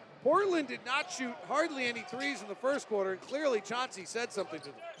rebounds. Portland did not shoot hardly any threes in the first quarter, and clearly Chauncey said something to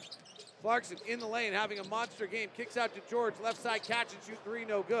them. Clarkson in the lane, having a monster game. Kicks out to George, left side catch and shoot 3,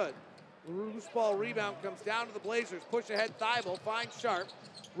 no good. Loose ball rebound comes down to the Blazers. Push ahead, Thibault finds Sharp.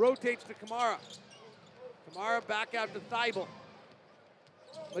 Rotates to Kamara. Kamara back out to Thibault.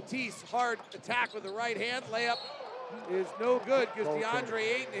 Matisse, hard attack with the right hand. Layup is no good because DeAndre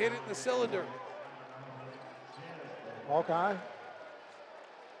Ayton hit it in the cylinder. Hawkeye.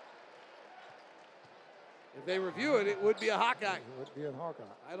 If they review it, it would be a Hawkeye. It would be a Hawkeye.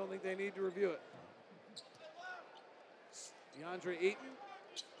 I don't think they need to review it. DeAndre Ayton,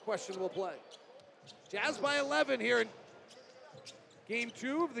 questionable play. Jazz by 11 here in Game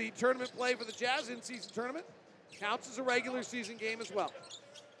 2 of the tournament play for the Jazz in-season tournament. Counts as a regular season game as well.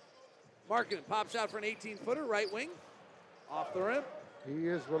 Markkanen pops out for an 18-footer, right wing, off the rim. He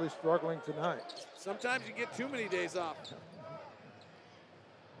is really struggling tonight. Sometimes you get too many days off.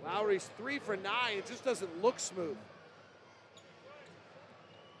 Lowry's 3 for 9. It just doesn't look smooth.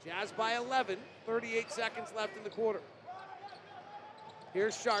 Jazz by 11, 38 seconds left in the quarter.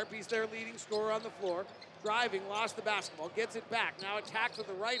 Here's Sharp. He's their leading scorer on the floor. Driving, lost the basketball, gets it back. Now attacks with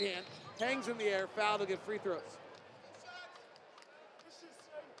the right hand, hangs in the air, foul to get free throws.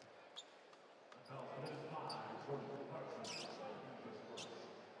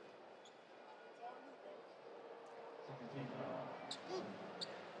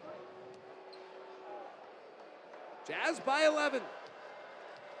 Jazz by 11.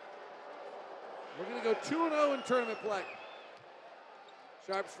 We're going to go 2-0 in tournament play.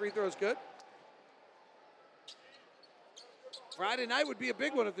 Sharp's free throw is good. Friday night would be a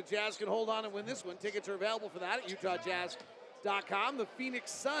big one if the Jazz can hold on and win this one. Tickets are available for that at UtahJazz.com. The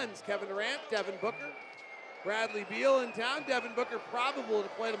Phoenix Suns, Kevin Durant, Devin Booker, Bradley Beal in town. Devin Booker probable to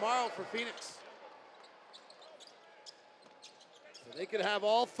play tomorrow for Phoenix. So they could have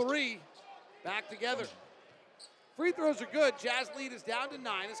all 3 back together. Free throws are good. Jazz lead is down to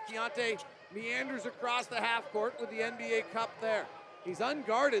 9 as Keontae meanders across the half court with the NBA Cup there. He's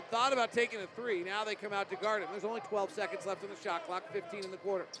unguarded, thought about taking a 3. Now they come out to guard him. There's only 12 seconds left on the shot clock, 15 in the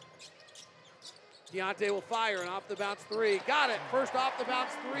quarter. Keontae will fire an off-the-bounce 3. Got it. First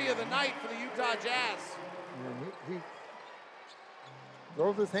off-the-bounce 3 of the night for the Utah Jazz. He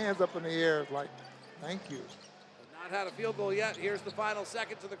throws his hands up in the air like, thank you. Not had a field goal yet. Here's the final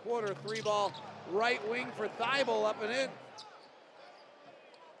seconds of the quarter. 3-ball right wing for Thibault up and in.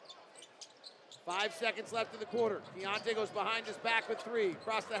 5 seconds left in the quarter. Keontae goes behind his back with 3.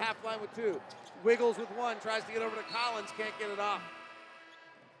 Across the half line with 2. Wiggles with 1. Tries to get over to Collins. Can't get it off.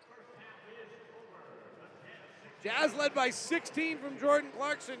 Jazz led by 16 from Jordan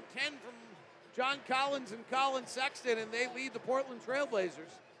Clarkson. 10 from John Collins and Colin Sexton. And they lead the Portland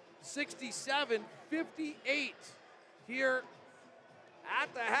Trailblazers. 67-58 here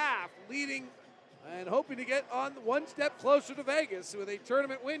at the half. Leading and hoping to get on one step closer to Vegas with a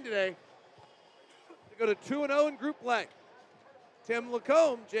tournament win today. Go to 2-0 in group play. Tim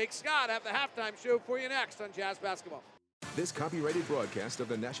Lacombe, Jake Scott have the halftime show for you next on Jazz Basketball. This copyrighted broadcast of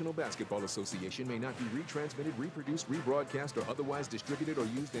the National Basketball Association may not be retransmitted, reproduced, rebroadcast, or otherwise distributed or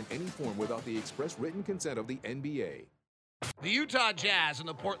used in any form without the express written consent of the NBA. The Utah Jazz and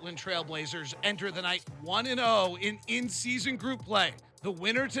the Portland Trail Blazers enter the night 1-0 in in-season group play. The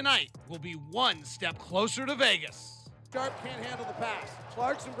winner tonight will be one step closer to Vegas. Sharp can't handle the pass.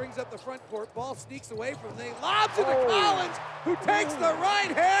 Clarkson brings up the front court. Ball sneaks away from him. He lobs it to Collins, who takes the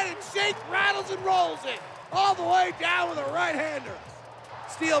right hand and shakes, rattles, and rolls it all the way down with a right-hander.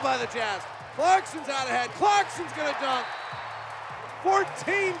 Steal by the Jazz. Clarkson's out ahead. Clarkson's going to dunk.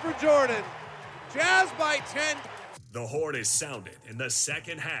 14 for Jordan. Jazz by 10. The horn is sounded, and the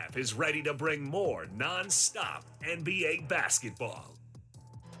second half is ready to bring more non-stop NBA basketball.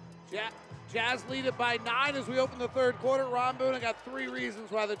 Jazz lead it by 9 as we open the third quarter. Ron Boone got 3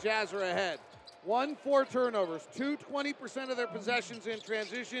 reasons why the Jazz are ahead. 1, 4 turnovers. 2, 20% of their possessions in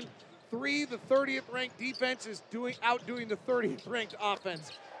transition. 3, the 30th ranked defense is outdoing the 30th ranked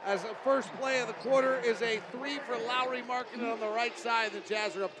offense. As the first play of the quarter is a 3 for Lowry Markkanen on the right side. The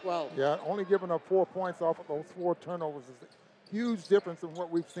Jazz are up 12. Yeah, only giving up 4 points off of those 4 turnovers is a huge difference in what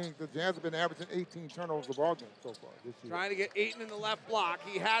we've seen. The Jazz have been averaging 18 turnovers a ball game so far this year. Trying to get Ayton in the left block.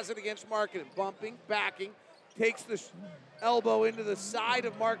 He has it against Markkanen. Bumping, backing, takes the elbow into the side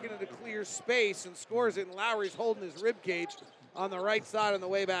of Markkanen to clear space and scores it. And Lowry's holding his rib cage on the right side on the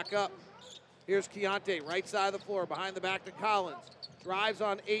way back up. Here's Keontae, right side of the floor, behind the back to Collins. Drives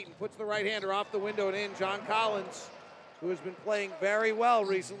on Ayton, puts the right-hander off the window and in. John Collins, who has been playing very well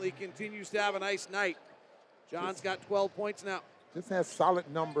recently, continues to have a nice night. John's got 12 points now. Just has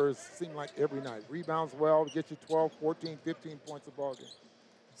solid numbers, seem like every night. Rebounds well, get you 12, 14, 15 points a ball game.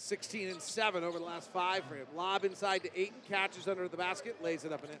 16 and 7 over the last 5 for him. Lob inside to Ayton, catches under the basket, lays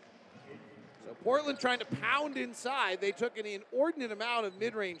it up and in. So Portland trying to pound inside. They took an inordinate amount of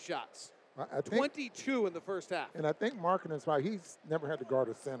mid-range shots. I think, 22 in the first half. And I think Markkanen's right. He's never had to guard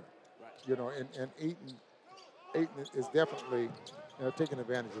a center. Right. You know, and Ayton is definitely taking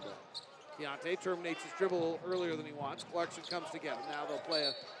advantage of that. Keontae terminates his dribble a little earlier than he wants. Clarkson comes to get him. Now they'll play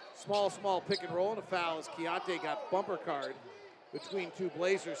a small pick and roll and a foul as Keontae got bumper card between 2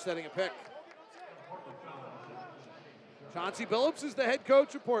 Blazers setting a pick. Chauncey Billups is the head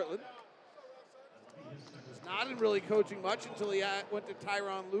coach of Portland. Not in really coaching much until he went to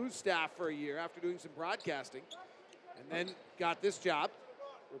Tyronn Lue's staff for a year after doing some broadcasting. And then got this job,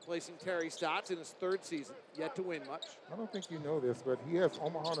 replacing Terry Stotts in his 3rd season. Yet to win much. I don't think you know this, but he has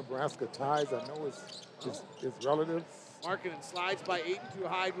Omaha, Nebraska ties. I know his relatives. Markkanen slides by Ayton to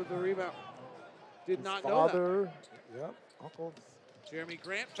hide with the rebound. Did not know father, that. Yep, uncles. Jeremy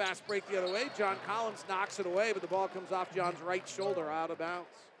Grant, fast break the other way. John Collins knocks it away, but the ball comes off John's right shoulder out of bounds.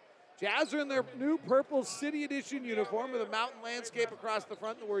 Jazz are in their new purple City Edition uniform with a mountain landscape across the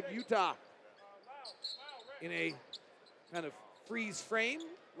front and the word Utah in a kind of freeze frame,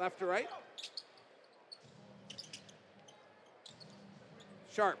 left to right.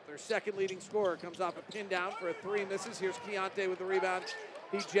 Sharp, their second leading scorer, comes off a pin down for a 3, misses. Here's Keontae with the rebound.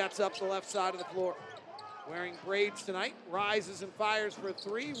 He jets up the left side of the floor. Wearing braids tonight, rises and fires for a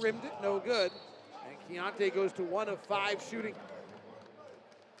 3, rimmed it, no good. And Keontae goes to 1 of 5 shooting.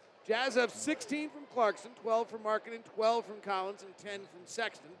 Jazz have 16 from Clarkson, 12 from Markkanen, 12 from Collins, and 10 from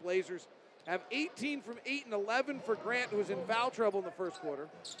Sexton. Blazers have 18 from Ayton, 11 for Grant, who was in foul trouble in the first quarter,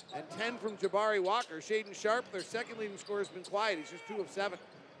 and 10 from Jabari Walker. Shaedon Sharp, their second leading scorer, has been quiet. He's just 2 of 7.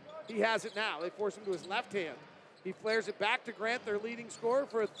 He has it now. They force him to his left hand. He flares it back to Grant, their leading scorer,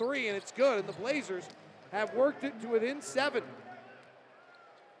 for a 3, and it's good. And the Blazers have worked it to within 7.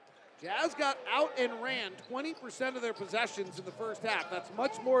 Jazz got out and ran 20% of their possessions in the first half. That's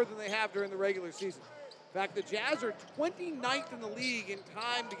much more than they have during the regular season. In fact, the Jazz are 29th in the league in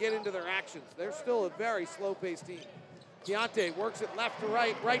time to get into their actions. They're still a very slow-paced team. Keontae works it left to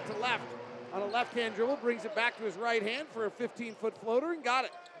right, right to left. On a left-hand dribble, brings it back to his right hand for a 15-foot floater and got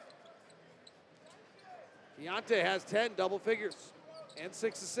it. Keontae has 10 double figures and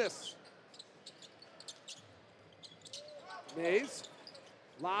 6 assists. Mays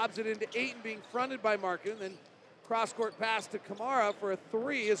lobs it into Ayton, being fronted by Markkanen, then cross-court pass to Kamara for a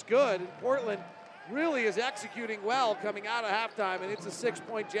 3 is good, and Portland really is executing well coming out of halftime, and it's a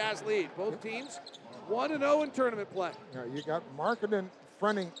 6-point Jazz lead. Both teams 1-0 in tournament play. Now you got Markkanen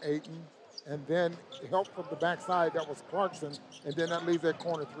fronting Ayton, and then help from the backside, that was Clarkson, and then that leaves that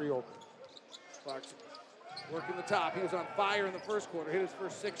corner 3 open. Clarkson working the top. He was on fire in the first quarter, hit his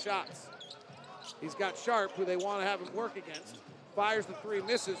first 6 shots. He's got Sharp, who they want to have him work against. Fires the 3,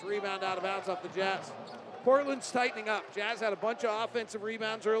 misses, rebound out of bounds off the Jazz. Portland's tightening up. Jazz had a bunch of offensive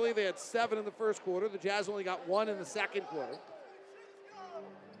rebounds early. They had 7 in the first quarter. The Jazz only got 1 in the second quarter.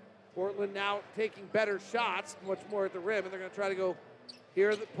 Portland now taking better shots, much more at the rim, and they're going to try to go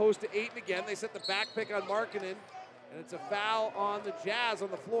here, the post to Ayton again. They set the back pick on Markkanen, and it's a foul on the Jazz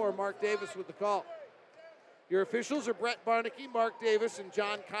on the floor. Mark Davis with the call. Your officials are Brett Barnicky, Mark Davis, and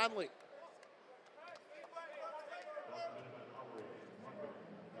John Conley.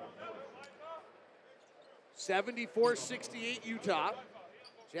 (74-68) Utah.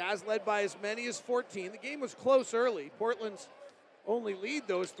 Jazz led by as many as 14. The game was close early. Portland's only lead,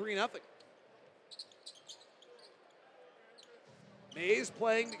 though, is 3-0. Mays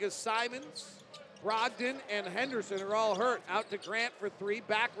playing because Simons, Brogdon, and Henderson are all hurt. Out to Grant for three.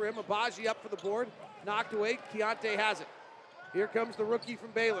 Back rim. Abaji up for the board. Knocked away. Keontae has it. Here comes the rookie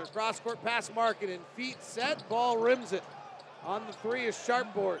from Baylor. Cross-court pass Markkanen. Feet set. Ball rims it. On the three is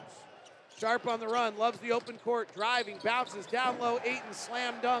Sharp boards. Sharp on the run. Loves the open court. Driving. Bounces down low. Ayton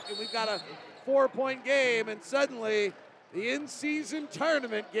slam dunk. And we've got a 4-point game. And suddenly the in-season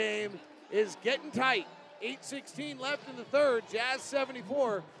tournament game is getting tight. 8:16 left in the third. Jazz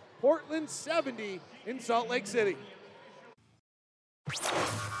 74. Portland 70 in Salt Lake City.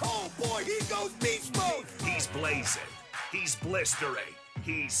 Oh boy, he goes beast mode. He's blazing. He's blistering.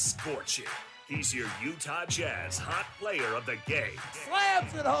 He's scorching. He's your Utah Jazz hot player of the game.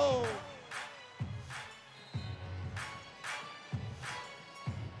 Slams it home.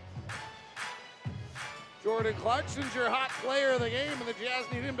 Jordan Clarkson's your hot player of the game, and the Jazz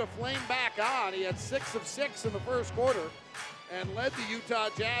need him to flame back on. He had 6 of 6 in the first quarter and led the Utah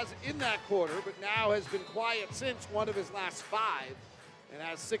Jazz in that quarter, but now has been quiet since one of his last 5 and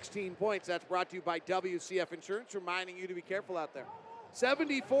has 16 points. That's brought to you by WCF Insurance, reminding you to be careful out there.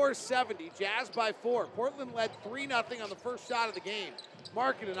 74-70, Jazz by 4. Portland led 3-0 on the first shot of the game.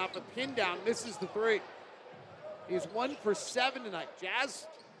 Markkanen off a pin down, misses the 3. He's 1 for 7 tonight. Jazz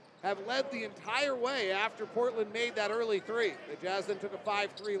have led the entire way after Portland made that early 3. The Jazz then took a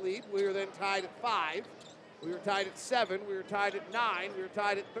 5-3 lead. We were then tied at 5. We were tied at 7. We were tied at 9. We were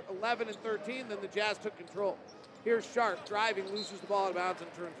tied at 11 and 13. Then the Jazz took control. Here's Sharp driving, loses the ball out of bounds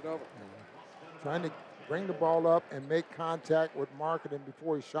and turns it over. Trying to bring the ball up and make contact with Markkanen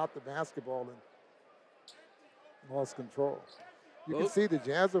before he shot the basketball and lost control. You can see the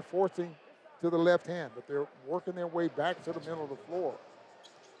Jazz are forcing to the left hand, but they're working their way back to the middle of the floor.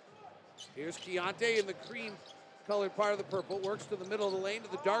 Here's Keontae in the cream-colored part of the purple. Works to the middle of the lane to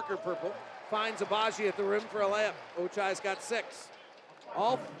the darker purple. Finds Abaji at the rim for a layup. Ochai's got 6.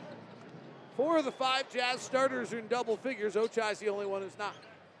 All 4 of the 5 Jazz starters are in double figures. Ochai's the only one who's not.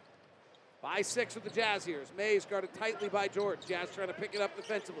 By 6 with the Jazz here. Mays guarded tightly by Jordan. Jazz trying to pick it up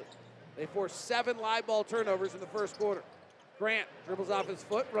defensively. They force 7 live ball turnovers in the first quarter. Grant dribbles off his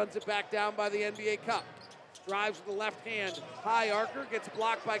foot, runs it back down by the NBA Cup. Drives with the left hand. High arcer, gets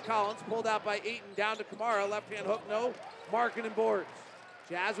blocked by Collins, pulled out by Ayton, down to Kamara. Left hand hook, no. Markkanen boards.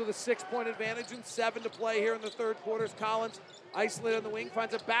 Jazz with a 6-point advantage and 7 to play here in the third quarter. Collins isolated on the wing,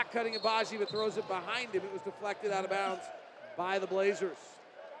 finds a back-cutting Abaji, but throws it behind him. It was deflected out of bounds by the Blazers.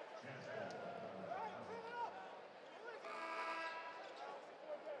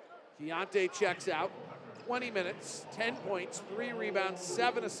 Keontae checks out. 20 minutes, 10 points, 3 rebounds,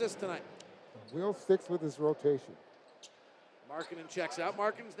 7 assists tonight. Will sticks with his rotation. Markkanen checks out.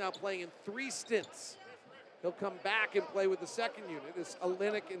 Markkanen's now playing in 3 stints. He'll come back and play with the second unit as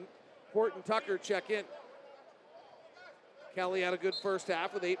Olynyk and Horton Tucker check in. Kelly had a good first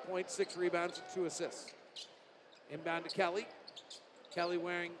half with 8 points, 6 rebounds, and 2 assists. Inbound to Kelly. Kelly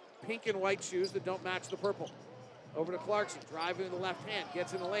wearing pink and white shoes that don't match the purple. Over to Clarkson, driving in the left hand,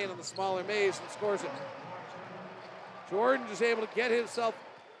 gets in the lane on the smaller Mays and scores it. Jordan just able to get himself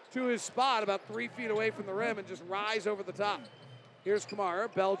to his spot about 3 feet away from the rim and just rise over the top. Here's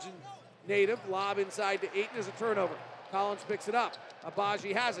Kamara, Belgian native, lob inside to Ayton as a turnover. Collins picks it up.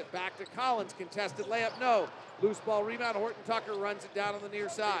 Abaji has it. Back to Collins, contested layup, no. Loose ball rebound, Horton Tucker runs it down on the near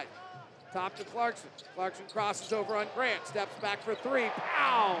side. Top to Clarkson. Clarkson crosses over on Grant, steps back for 3.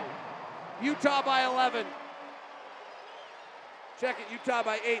 Pow! Utah by 11. Check it, Utah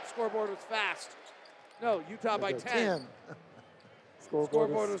by 8. Scoreboard was fast. No, Utah by 10.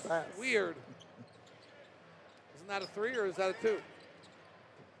 Scoreboard was weird. Isn't that a 3 or is that a 2?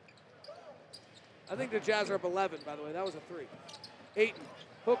 I think the Jazz are up 11, by the way. That was a 3. Ayton,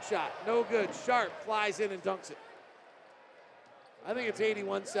 hook shot, no good. Sharp flies in and dunks it. I think it's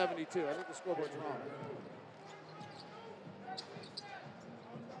 81-72. I think the scoreboard's wrong.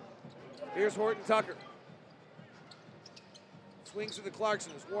 Here's Horton Tucker. Swings to the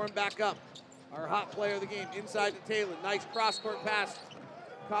Clarkson. Is Warren back up. Our hot player of the game inside to Taylor. Nice cross-court pass.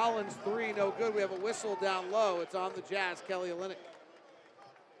 Collins 3, no good. We have a whistle down low. It's on the Jazz, Kelly Olynyk.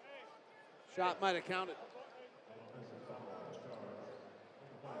 Shot might have counted.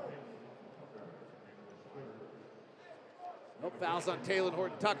 Nope, fouls on Taylor and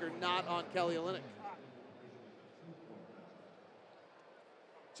Horton Tucker, not on Kelly Olynyk.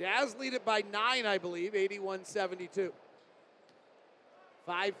 Jazz lead it by 9, I believe, 81-72.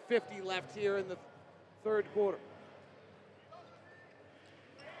 5:50 left here in the third quarter.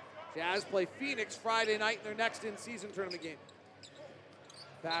 Jazz play Phoenix Friday night in their next in-season tournament game.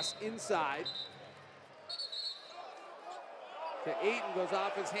 Pass inside to Ayton, goes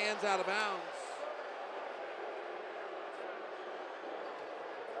off his hands, out of bounds.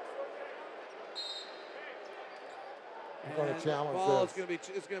 They're going to challenge ball this.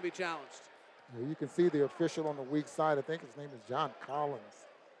 is going to be challenged. Yeah, you can see the official on the weak side. I think his name is John Collins.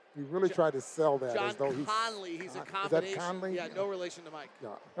 He really tried to sell that John as though Conley. He's a combination. Is that Conley? Yeah, no relation to Mike. Yeah,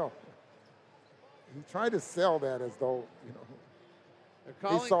 no. He tried to sell that as though,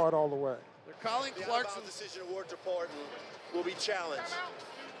 he saw it all the way. They're calling Clarkson. Decision award to Portland will be challenged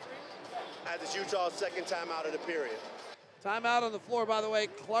as it's Utah's second timeout of the period. Timeout on the floor, by the way.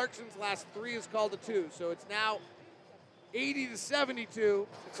 Clarkson's last 3 is called a 2, so it's now 80-72,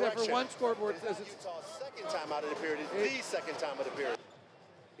 except for one scoreboard says it's Utah's second timeout of the period. It's the second time of the period.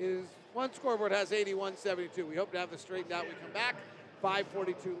 One scoreboard has 81-72. We hope to have this straightened out. We come back.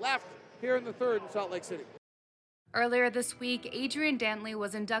 5:42 left here in the third in Salt Lake City. Earlier this week, Adrian Dantley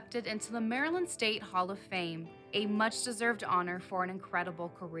was inducted into the Maryland State Hall of Fame, a much-deserved honor for an incredible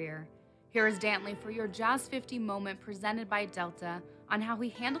career. Here is Dantley for your Jazz 50 moment presented by Delta on how he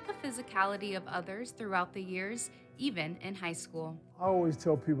handled the physicality of others throughout the years, even in high school. I always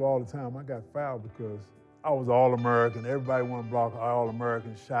tell people all the time I got fouled because I was All-American. Everybody wanted to block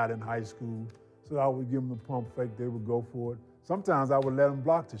All-American shot in high school. So I would give them the pump fake. They would go for it. Sometimes I would let them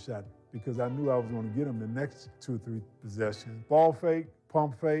block the shot because I knew I was going to get them the next 2 or 3 possessions. Ball fake,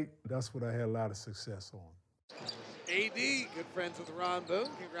 pump fake, that's what I had a lot of success on. AD, good friends with Ron Boone.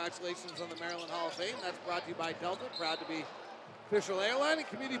 Congratulations on the Maryland Hall of Fame. That's brought to you by Delta. Proud to be official airline and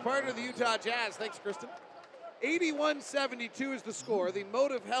community partner of the Utah Jazz. Thanks, Kristen. 81-72 is the score. The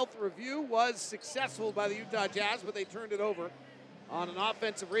Motive Health Review was successful by the Utah Jazz, but they turned it over on an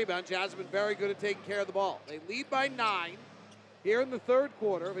offensive rebound. Jazz have been very good at taking care of the ball. They lead by 9 here in the third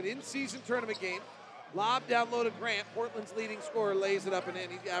quarter of an in-season tournament game. Lob down low to Grant. Portland's leading scorer lays it up and in.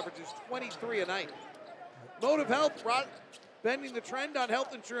 He averages 23 a night. Motive Health bending the trend on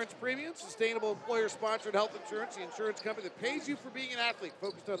health insurance premiums. Sustainable employer-sponsored health insurance, the insurance company that pays you for being an athlete,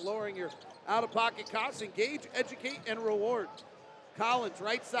 focused on lowering your out-of-pocket costs. Engage, educate, and reward. Collins,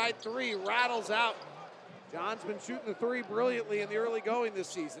 right side 3, rattles out. John's been shooting the 3 brilliantly in the early going this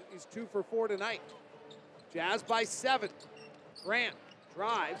season. He's 2 for 4 tonight. Jazz by 7. Grant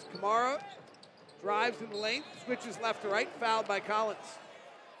drives. Kamara drives in the lane, switches left to right, fouled by Collins.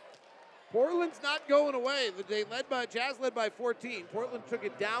 Portland's not going away. Jazz led by 14. Portland took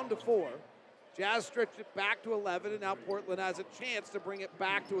it down to 4. Jazz stretched it back to 11, and now Portland has a chance to bring it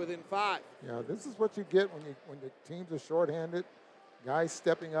back to within 5. Yeah, this is what you get when the teams are shorthanded. Guys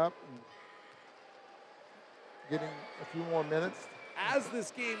stepping up and getting a few more minutes. As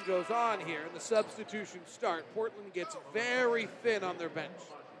this game goes on here and the substitutions start, Portland gets very thin on their bench.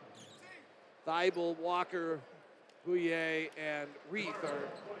 Thibault, Walker, Bouye, and Reith are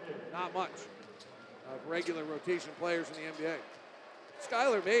not much of regular rotation players in the NBA.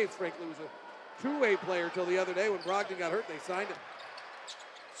 Skylar Mays, frankly, was a two-way player till the other day when Brogdon got hurt. They signed him.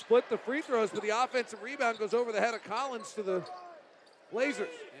 Split the free throws, but the offensive rebound goes over the head of Collins to the Blazers.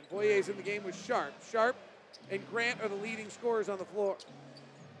 And Bouye's in the game with Sharp. Sharp and Grant are the leading scorers on the floor.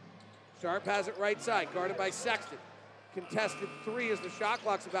 Sharp has it right side, guarded by Sexton. Contested 3 as the shot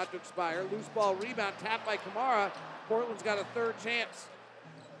clock's about to expire. Loose ball rebound, tapped by Kamara. Portland's got a third chance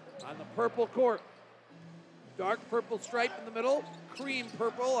on the purple court. Dark purple stripe in the middle, cream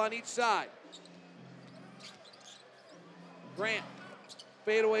purple on each side. Grant,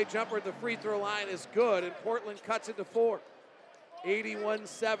 fadeaway jumper at the free throw line is good, and Portland cuts it to 4.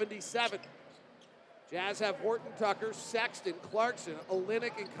 81-77. Jazz have Horton Tucker, Sexton, Clarkson,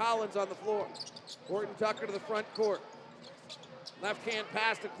 Olynyk, and Collins on the floor. Horton Tucker to the front court. Left hand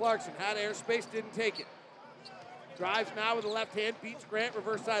pass to Clarkson. Had airspace, didn't take it. Drives now with the left hand, beats Grant,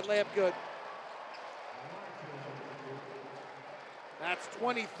 reverse side layup good. That's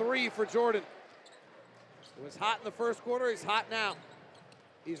 23 for Jordan. It was hot in the first quarter, he's hot now.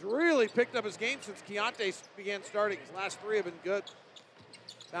 He's really picked up his game since Keontae began starting. His last 3 have been good.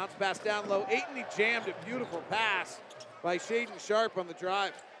 Bounce pass down low. Ayton, he jammed it. Beautiful pass by Shaedon Sharp on the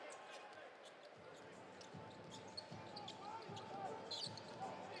drive.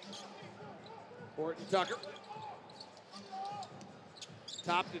 Horton Tucker.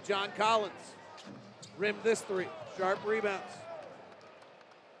 Top to John Collins. Rimmed this 3. Sharp rebounds.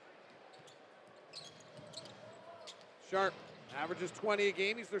 Sharp averages 20 a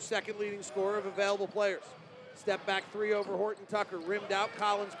game. He's their second leading scorer of available players. Step back three over Horton Tucker, rimmed out,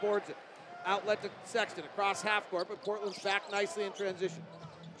 Collins boards it. Outlet to Sexton, across half court, but Portland's back nicely in transition.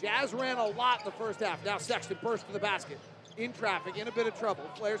 Jazz ran a lot in the first half. Now Sexton bursts to the basket. In traffic, in a bit of trouble.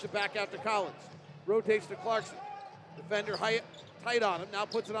 Flares it back out to Collins. Rotates to Clarkson. Defender tight on him, now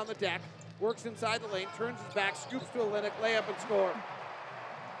puts it on the deck. Works inside the lane, turns his back, scoops to Olynyk, layup and score.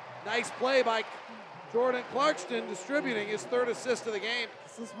 Nice play by Jordan Clarkson, distributing his third assist of the game.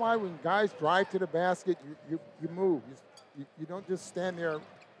 This is why when guys drive to the basket, you move. You don't just stand there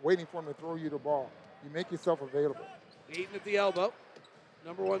waiting for him to throw you the ball. You make yourself available. Ayton at the elbow.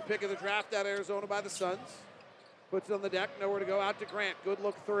 Number 1 pick of the draft out of Arizona by the Suns. Puts it on the deck, nowhere to go, out to Grant. Good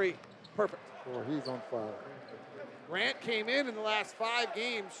look three. Perfect. Boy, he's on fire. Grant came in the last 5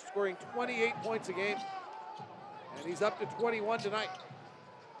 games, scoring 28 points a game. And he's up to 21 tonight.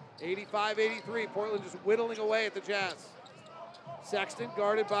 85-83, Portland just whittling away at the Jazz. Sexton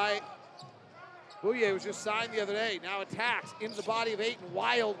guarded by Bouye, was just signed the other day. Now attacks into the body of Ayton.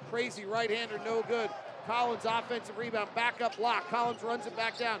 Wild, crazy right-hander, no good. Collins offensive rebound, back up block. Collins runs it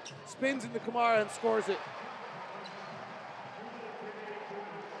back down, spins into Kamara and scores it.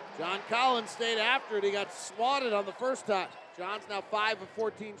 John Collins stayed after it. He got swatted on the first time. John's now 5 of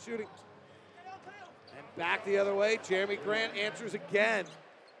 14 shooting. And back the other way, Jeremy Grant answers again.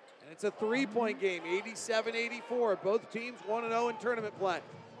 And it's a three-point game, 87-84. Both teams 1-0 in tournament play.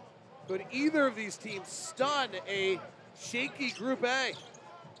 Could either of these teams stun a shaky Group A?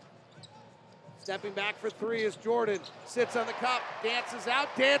 Stepping back for three is Jordan. Sits on the cup, dances out,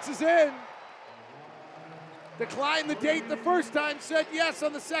 dances in. Declined the date the first time, said yes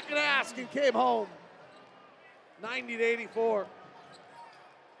on the second ask, and came home. 90-84.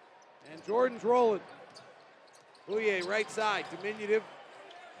 And Jordan's rolling. Bouye, right side, diminutive,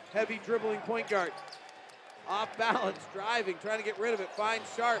 heavy dribbling point guard. Off balance, driving, trying to get rid of it. Finds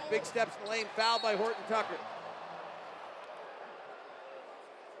Sharp, big steps in the lane, fouled by Horton Tucker.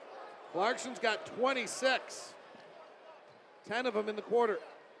 Clarkson's got 26. 10 of them in the quarter.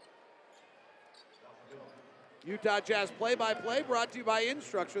 Utah Jazz play-by-play brought to you by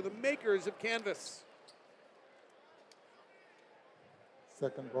Instructure, the makers of Canvas.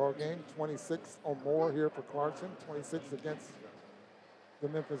 Second ball game, 26 or more here for Clarkson, 26 against the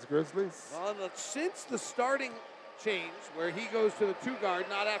Memphis Grizzlies. Well, since the starting change, where he goes to the two guard,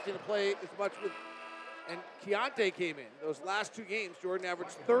 not having to play as much with, and Keontae came in, those last 2 games, Jordan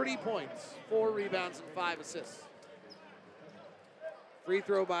averaged 30 points, 4 rebounds, and 5 assists. Free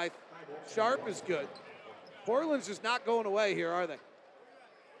throw by Sharp is good. Portland's just not going away here, are they?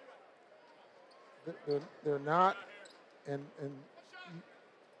 They're not, and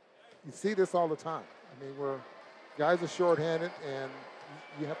you see this all the time. I mean, where guys are shorthanded, and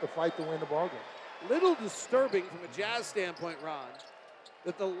you have to fight to win the ball game. Little disturbing from a Jazz standpoint, Ron,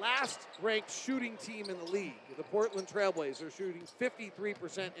 that the last ranked shooting team in the league, the Portland Trailblazers, are shooting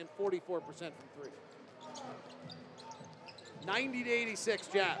 53% and 44% from three.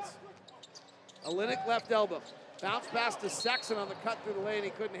 90-86 Jazz. Olynyk left elbow. Bounce pass to Sexton on the cut through the lane.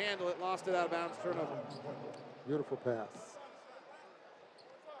 He couldn't handle it, lost it out of bounds, turnover. Beautiful pass.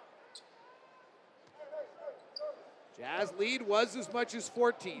 Jazz lead was as much as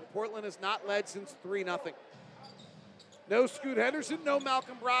 14. Portland has not led since 3-0. No Scoot Henderson, no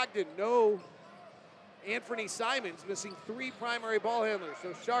Malcolm Brogdon, no Anthony Simons, missing 3 primary ball handlers.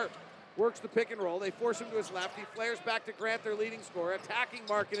 So Sharp works the pick and roll. They force him to his left. He flares back to Grant, their leading scorer. Attacking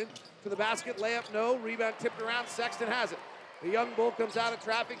Markkanen to the basket. Layup, no. Rebound tipped around. Sexton has it. The young bull comes out of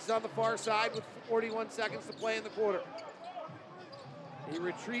traffic. He's on the far side with 41 seconds to play in the quarter. He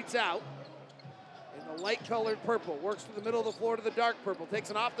retreats out in the light-colored purple. Works to the middle of the floor to the dark purple. Takes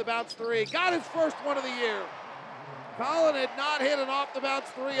an off-the-bounce 3. Got his first one of the year. Collin had not hit an off-the-bounce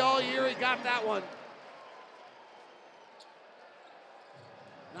 3 all year. He got that one.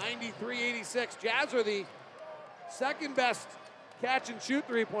 93-86. Jazz are the second best catch and shoot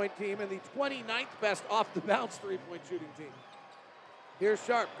three-point team and the 29th best off-the-bounce three-point shooting team. Here's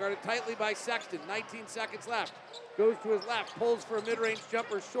Sharp, guarded tightly by Sexton. 19 seconds left. Goes to his left, pulls for a mid-range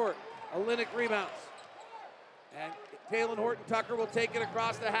jumper short. Olynyk rebounds. And Talen Horton Tucker will take it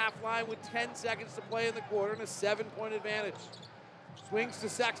across the half line with 10 seconds to play in the quarter and a 7-point advantage. Swings to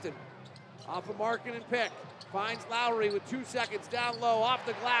Sexton. Off a Markkanen pick. Finds Lowry with 2 seconds down low, off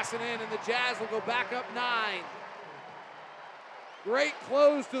the glass and in, and the Jazz will go back up 9. Great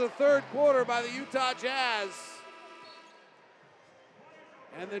close to the third quarter by the Utah Jazz.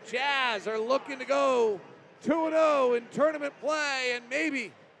 And the Jazz are looking to go 2-0 in tournament play and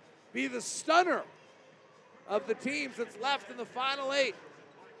maybe be the stunner of the teams that's left in the final 8.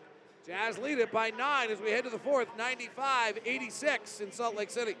 Jazz lead it by 9 as we head to the fourth, 95-86 in Salt Lake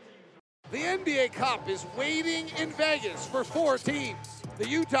City. The NBA Cup is waiting in Vegas for 4 teams. The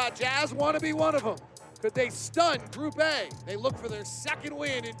Utah Jazz want to be one of them. Could they stun Group A? They look for their second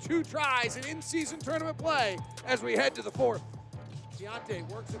win in 2 tries in in-season tournament play as we head to the 4th. Deontay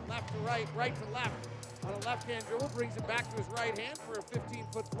works it left to right, right to left. On a left-hand dribble, brings it back to his right hand for a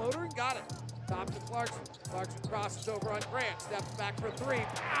 15-foot floater and got it. Top to Clarkson. Clarkson crosses over on Grant. Steps back for 3.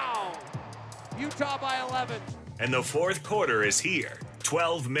 Pow! Utah by 11. And the 4th quarter is here.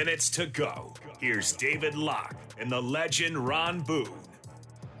 12 minutes to go. Here's David Locke and the legend Ron Boone.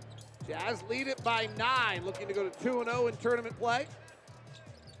 Jazz lead it by 9, looking to go to 2-0 in tournament play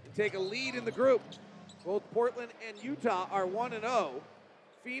and take a lead in the group. Both Portland and Utah are 1-0.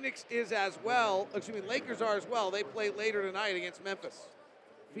 Phoenix is as well. Lakers are as well. They play later tonight against Memphis.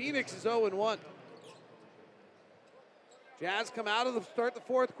 Phoenix is 0-1. Jazz come out of the start the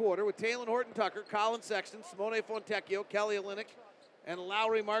 4th quarter with Talen Horton-Tucker, Colin Sexton, Simone Fontecchio, Kelly Olynyk, and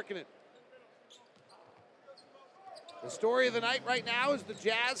Lauri Markkanen. The story of the night right now is the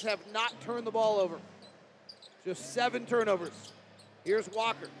Jazz have not turned the ball over. Just 7 turnovers. Here's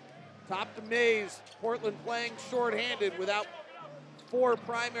Walker. Top to Mays. Portland playing shorthanded without 4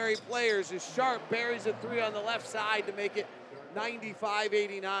 primary players as Sharp buries a 3 on the left side to make it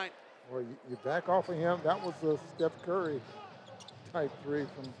 95-89. Well, you back off of him. That was a Steph Curry type 3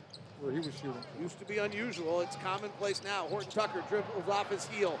 from where he was shooting. Used to be unusual. It's commonplace now. Horton-Tucker dribbles off his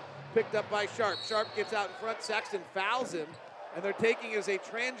heel. Picked up by Sharp. Sharp gets out in front. Sexton fouls him, and they're taking it as a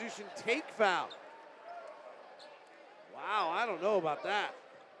transition take foul. Wow, I don't know about that.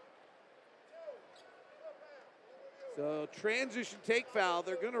 So transition take foul.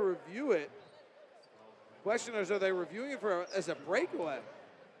 They're going to review it. Question is, are they reviewing it as a breakaway?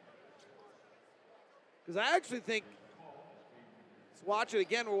 Because I actually think, let's watch it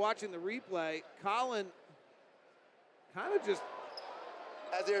again. We're watching the replay. Colin kind of just...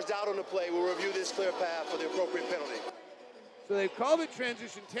 As there's doubt on the play, we'll review this clear path for the appropriate penalty. So they've called it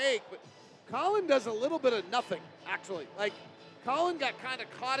transition take, but Colin does a little bit of nothing, actually. Like, Colin got kind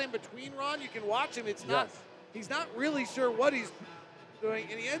of caught in between, Ron. You can watch him. It's not, he's not really sure what he's doing,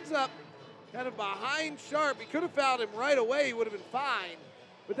 and he ends up kind of behind Sharp. He could have fouled him right away. He would have been fine.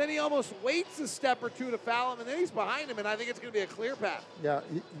 But then he almost waits a step or 2 to foul him, and then he's behind him, and I think it's going to be a clear path. Yeah,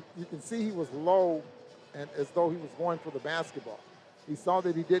 you can see he was low and as though he was going for the basketball. He saw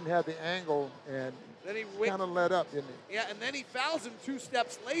that he didn't have the angle and then he kind of let up, didn't he? Yeah, and then he fouls him 2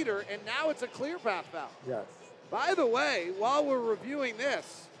 steps later, and now it's a clear path foul. Yes. By the way, while we're reviewing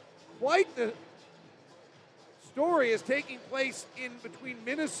this, quite the story is taking place in between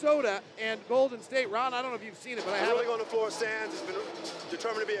Minnesota and Golden State. Ron, I don't know if you've seen it, but I have. Ruling on the floor stands. It's been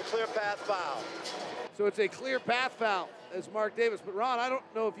determined to be a clear path foul. So it's a clear path foul, as Mark Davis. But Ron, I don't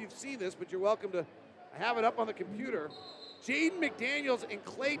know if you've seen this, but you're welcome to. I have it up on the computer. Jaden McDaniels and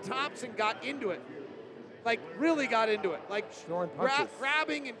Klay Thompson got into it. Like, really got into it. Like,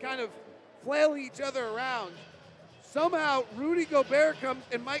 grabbing and kind of flailing each other around. Somehow, Rudy Gobert comes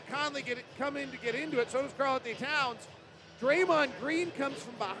and Mike Conley come in to get into it. So does Karl-Anthony Towns. Draymond Green comes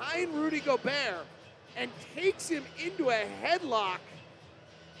from behind Rudy Gobert and takes him into a headlock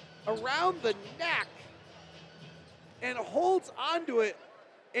around the neck and holds onto it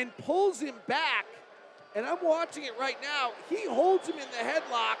and pulls him back. And I'm watching it right now. He holds him in the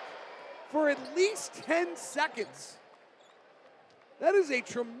headlock for at least 10 seconds. That is a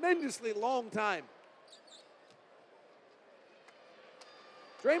tremendously long time.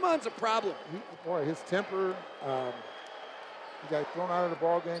 Draymond's a problem. Boy, his temper. He got thrown out of the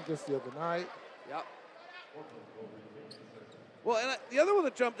ball game just the other night. Yep. Well, and the other one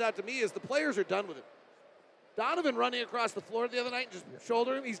that jumped out to me is the players are done with it. Donovan running across the floor the other night and just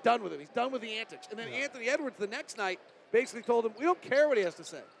shoulder him, he's done with him. He's done with the antics. And then Anthony Edwards the next night basically told him, we don't care what he has to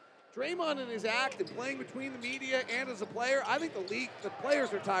say. Draymond in his act and playing between the media and as a player, I think the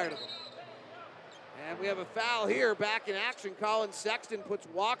players are tired of him. And we have a foul here, back in action. Colin Sexton puts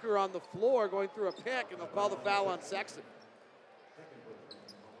Walker on the floor going through a pick, and they'll call the foul on Sexton.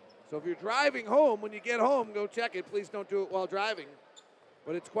 So if you're driving home, when you get home, go check it. Please don't do it while driving.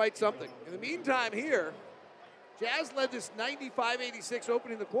 But it's quite something. In the meantime here, Jazz led this 95-86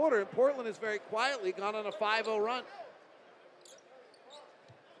 opening the quarter, and Portland has very quietly gone on a 5-0 run.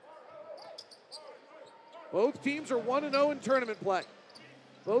 Both teams are 1-0 in tournament play.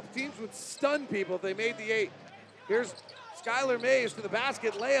 Both teams would stun people if they made the 8. Here's Skylar Mays to the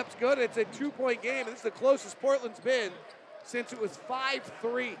basket. Layup's good. It's a 2-point game, and this is the closest Portland's been since it was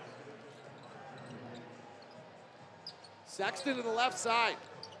 5-3. Sexton to the left side.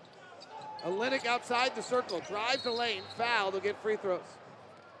 Olynyk outside the circle, drives the lane, foul, they'll get free throws.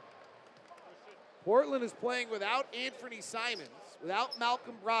 Portland is playing without Anthony Simons, without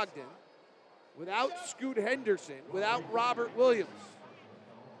Malcolm Brogdon, without Scoot Henderson, without Robert Williams.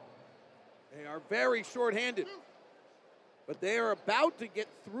 They are very short-handed. But they are about to get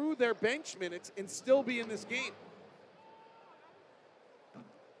through their bench minutes and still be in this game.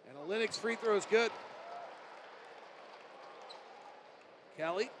 And Olynyk's free throw is good.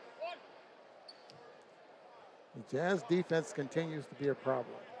 Kelly. The Jazz defense continues to be a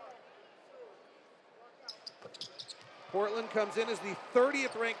problem. Portland comes in as the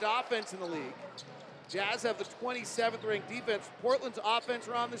 30th ranked offense in the league. Jazz have the 27th ranked defense. Portland's offense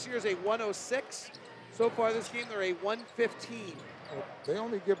around this year is a 106. So far this game, they're a 115. They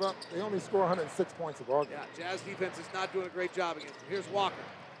only score 106 points a ball game. Yeah, Jazz defense is not doing a great job against them. Here's Walker.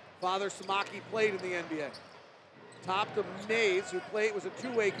 Father Samaki played in the NBA. Top to Mays, who was a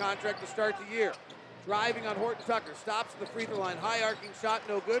two-way contract to start the year. Driving on Horton Tucker, stops at the free throw line. High arcing shot,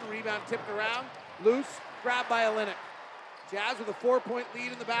 no good. Rebound tipped around, loose, grabbed by Olynyk. Jazz with a 4-point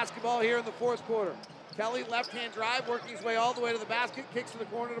lead in the basketball here in the fourth quarter. Kelly, left-hand drive, working his way all the way to the basket, kicks to the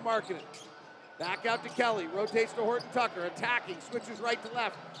corner to Markkanen. Back out to Kelly, rotates to Horton Tucker, attacking, switches right to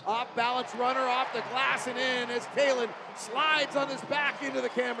left. Off-balance runner, off the glass and in as Kalen slides on his back into the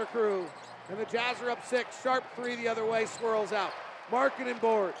camera crew. And the Jazz are up 6, sharp 3 the other way, swirls out. Markkanen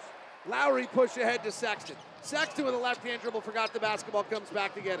boards. Lowry push ahead to Sexton. Sexton with a left-hand dribble, forgot the basketball, comes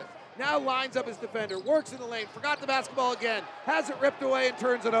back to get it. Now lines up his defender, works in the lane, forgot the basketball again, has it ripped away and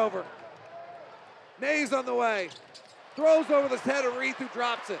turns it over. Mays on the way, throws over the head of Reith, who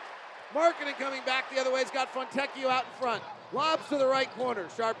drops it. Markkanen coming back the other way, he's got Fontecchio out in front. Lobs to the right corner,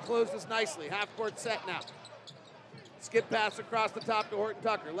 Sharp closes nicely, half-court set now. Skip pass across the top to Horton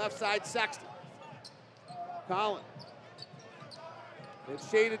Tucker, left side Sexton. Collin. It's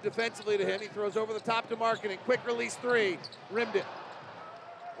shaded defensively to him, he throws over the top to Markkanen, quick release 3, rimmed it.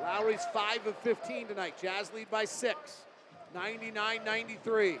 Lowry's 5 of 15 tonight, Jazz lead by 6,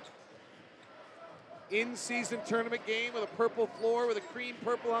 99-93. In-season tournament game with a purple floor with a cream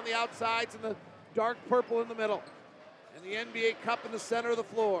purple on the outsides and the dark purple in the middle. And the NBA Cup in the center of the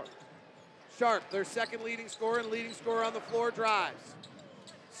floor. Sharp, their second leading scorer and leading scorer on the floor, drives.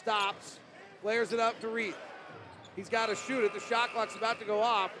 Stops, flares it up to Reith. He's got to shoot it. The shot clock's about to go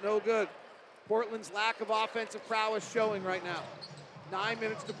off. No good. Portland's lack of offensive prowess showing right now. 9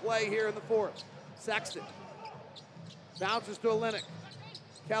 minutes to play here in the fourth. Sexton bounces to Olynyk.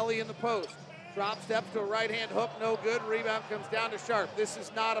 Kelly in the post. Drop steps to a right-hand hook, no good. Rebound comes down to Sharp. This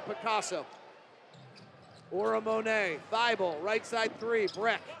is not a Picasso. Or a Monet. Thibault, right side 3,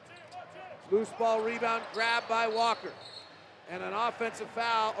 Breck. Loose ball rebound, grabbed by Walker. And an offensive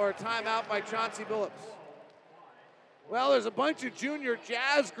foul or a timeout by Chauncey Billups. Well, there's a bunch of junior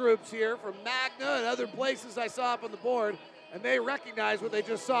Jazz groups here from Magna and other places I saw up on the board, and they recognize what they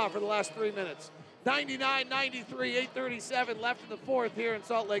just saw for the last 3 minutes. 99-93, 8:37 left in the fourth here in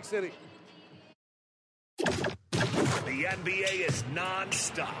Salt Lake City. The NBA is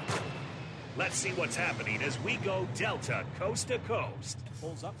non-stop. Let's see what's happening as we go Delta coast to coast.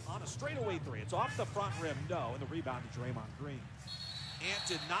 Pulls up on a straightaway 3. It's off the front rim, no, and the rebound to Draymond Green. Ant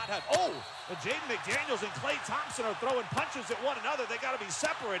did not have, but Jaden McDaniels and Klay Thompson are throwing punches at one another. They got to be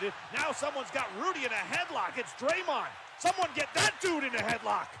separated. Now someone's got Rudy in a headlock. It's Draymond. Someone get that dude in a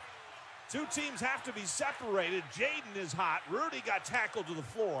headlock. Two teams have to be separated. Jaden is hot. Rudy got tackled to the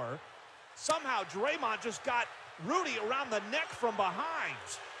floor. Somehow Draymond just got Rudy around the neck from behind.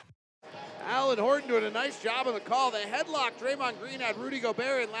 Alan Horton doing a nice job on the call. The headlock Draymond Green had Rudy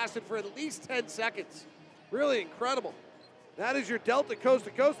Gobert and lasted for at least 10 seconds. Really incredible. That is your Delta coast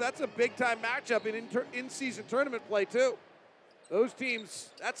to coast. That's a big-time matchup in in-season tournament play, too. Those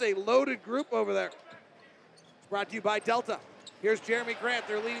teams, that's a loaded group over there. It's brought to you by Delta. Here's Jeremy Grant,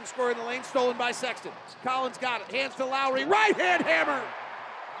 their leading scorer in the lane, stolen by Sexton. Collins got it, hands to Lowry, right-hand hammer!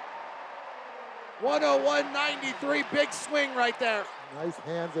 101-93, big swing right there. Nice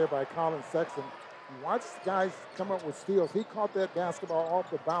hands there by Colin Sexton. You watch guys come up with steals. He caught that basketball off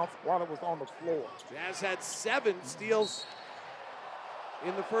the bounce while it was on the floor. Jazz had 7 steals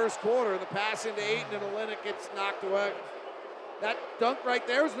in the first quarter. The pass into Ayton and Olynyk gets knocked away. That dunk right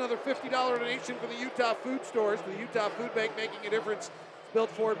there was another $50 donation for the Utah Food Stores, for the Utah Food Bank, making a difference. Built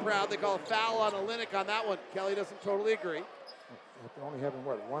Ford proud. They call a foul on Olynyk on that one. Kelly doesn't totally agree. After only having,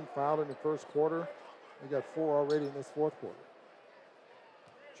 one foul in the first quarter, they got 4 already in this fourth quarter.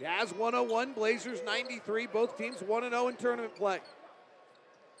 Jazz 101, Blazers 93. Both teams 1-0 in tournament play.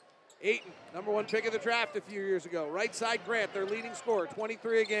 Ayton, number 1 pick of the draft a few years ago. Right side Grant, their leading scorer,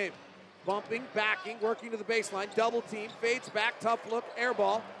 23 a game. Bumping, backing, working to the baseline. Double team, fades back, tough look, air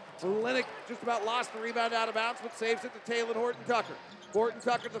ball. Olynyk just about lost the rebound out of bounds, but saves it to Taylor Horton Tucker. Horton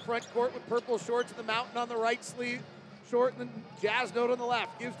Tucker to the front court with purple shorts and the mountain on the right sleeve. short, and the Jazz note on the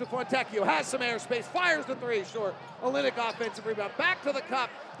left. Gives to Fontecchio, has some airspace, fires the three, short. Olynyk offensive rebound, back to the cup,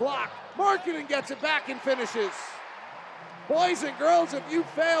 block. Markkanen gets it back and finishes. Boys and girls, if you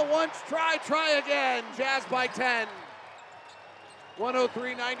fail once, try again. Jazz by 10.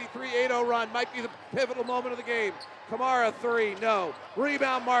 103-93, 8-0 run. Might be the pivotal moment of the game. Kamara three, no.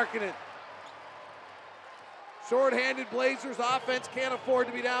 Rebound Markkanen. Short-handed Blazers offense can't afford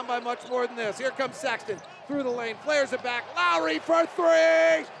to be down by much more than this. Here comes Sexton through the lane, flares it back. Lowry for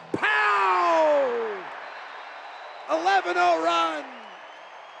three. Pow! 11-0 run.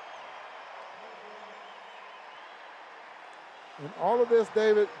 And all of this,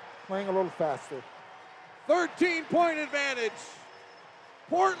 David, playing a little faster. 13-point advantage.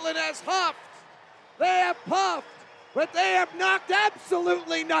 Portland has huffed. They have puffed. But they have knocked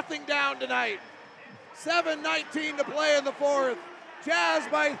absolutely nothing down tonight. 7:19 to play in the fourth. Jazz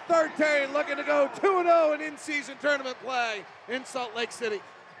by 13, looking to go 2-0 in in-season tournament play in Salt Lake City.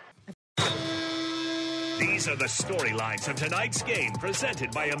 These are the storylines of tonight's game,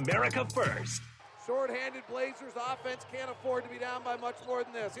 presented by America First. Short-handed Blazers offense can't afford to be down by much more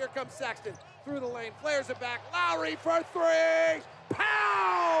than this. Here comes Sexton through the lane, flares it back. Lowry for three.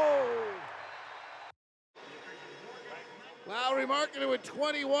 Pow! Lowry Markkanen with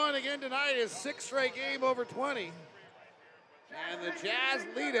 21 again tonight, his sixth straight game over 20. And the Jazz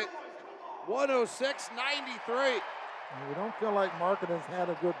lead it 106-93. We don't feel like Markkanen's had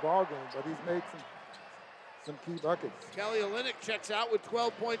a good ball game, but he's made some key buckets. Kelly Olynyk checks out with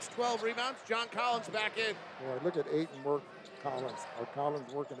 12 points, 12 rebounds. John Collins back in. Boy, look at Ayton work Collins.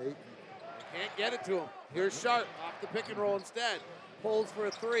 Collins working Ayton. Can't get it to him. Here's Sharp off the pick and roll instead. Pulls for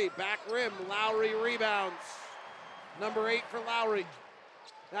a three. Back rim. Lowry rebounds. Number 8 for Lowry.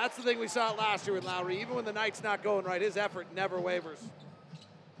 That's the thing we saw last year with Lowry. Even when the night's not going right, his effort never wavers.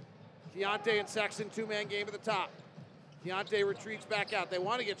 Keontae and Sexton, two-man game at the top. Keontae retreats back out. They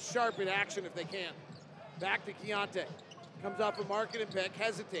want to get Sharp in action if they can. Back to Keontae. Comes off a Markkanen pick,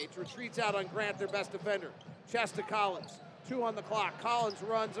 hesitates, retreats out on Grant, their best defender. Chest to Collins. 2 on the clock. Collins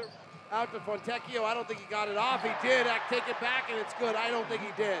runs out to Fontecchio. I don't think he got it off. He did. Take it back, and it's good. I don't think he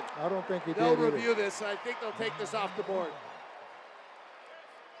did. I don't think he did. They'll review this. I think they'll take this off the board.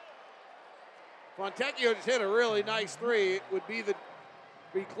 Fontecchio just hit a really nice three. It would be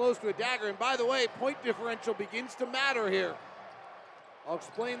close to a dagger. And by the way, point differential begins to matter here. I'll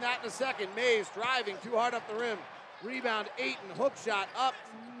explain that in a second. Mays driving too hard up the rim. Rebound, Ayton, hook shot up,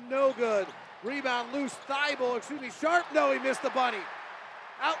 no good. Rebound loose, Sharp, no, he missed the bunny.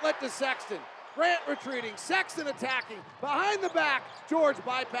 Outlet to Sexton. Grant retreating, Sexton attacking. Behind the back, George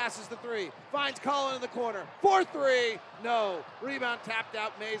bypasses the three. Finds Collin in the corner. 4-3, no. Rebound tapped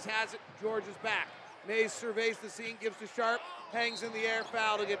out, Mays has it, George is back. Mays surveys the scene, gives to Sharp, hangs in the air,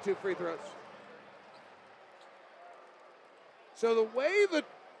 foul to get 2 free throws. So the way the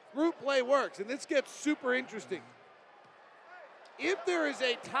group play works, and this gets super interesting. If there is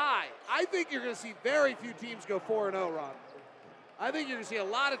a tie, I think you're going to see very few teams go 4-0, Ron. I think you're going to see a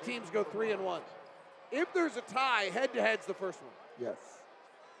lot of teams go 3-1. If there's a tie, head-to-head's the first one. Yes.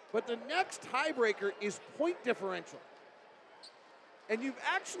 But the next tiebreaker is point differential. And you've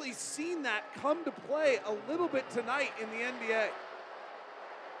actually seen that come to play a little bit tonight in the NBA.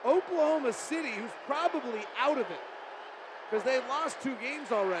 Oklahoma City, who's probably out of it, because they lost 2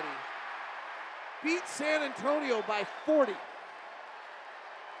 games already, beat San Antonio by 40.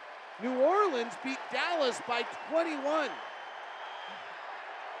 New Orleans beat Dallas by 21.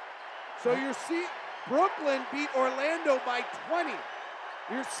 So you're seeing Brooklyn beat Orlando by 20.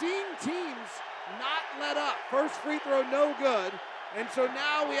 You're seeing teams not let up. First free throw, no good. And so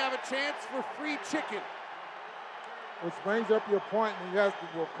now we have a chance for free chicken. Which brings up your point,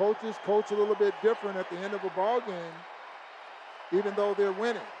 coaches coach a little bit different at the end of a ball game, even though they're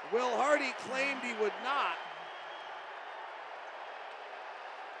winning. Will Hardy claimed he would not.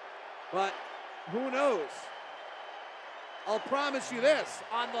 But who knows? I'll promise you this,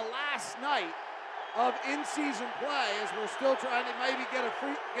 on the last night of in-season play, as we're still trying to maybe get a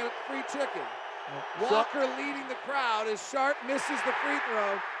free chicken, Walker leading the crowd as Sharp misses the free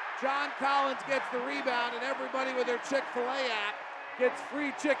throw. John Collins gets the rebound, and everybody with their Chick-fil-A app gets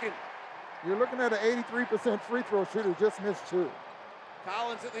free chicken. You're looking at an 83% free throw shooter, just missed 2.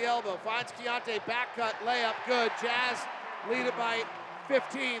 Collins at the elbow, finds Keontae, back cut, layup, good. Jazz lead it by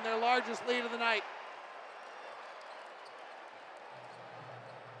 15, their largest lead of the night.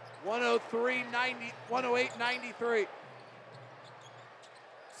 108-93.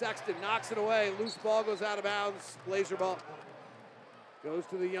 Sexton knocks it away. Loose ball goes out of bounds. Blazer ball. Goes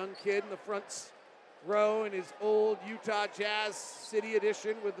to the young kid in the front row in his old Utah Jazz City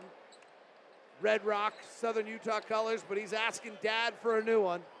edition with the Red Rock, Southern Utah colors, but he's asking Dad for a new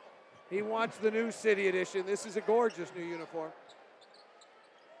one. He wants the new City Edition. This is a gorgeous new uniform.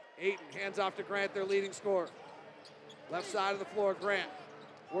 Ayton hands off to Grant, their leading scorer. Left side of the floor, Grant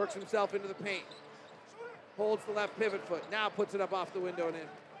works himself into the paint. Holds the left pivot foot. Now puts it up off the window and in.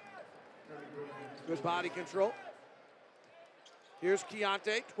 Good body control. Here's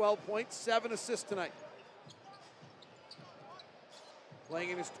Keontae, 12 points, 7 assists tonight.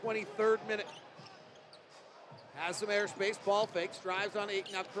 Playing in his 23rd minute. Has some airspace, ball fakes, drives on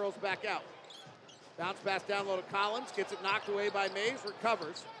Ayton, now curls back out. Bounce pass down low to Collins, gets it knocked away by Mays,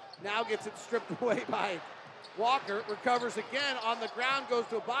 recovers. Now gets it stripped away by Walker, recovers again on the ground, goes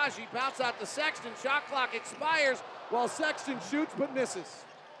to Abaji, bounce out to Sexton, shot clock expires while Sexton shoots but misses.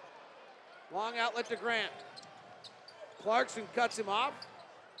 Long outlet to Grant. Clarkson cuts him off,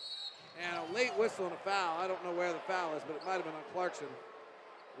 and a late whistle and a foul. I don't know where the foul is, but it might have been on Clarkson.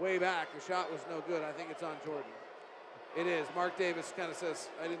 Way back, the shot was no good. I think it's on Jordan. It is. Mark Davis kind of says,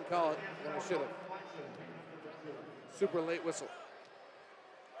 I didn't call it when I should have. Super late whistle.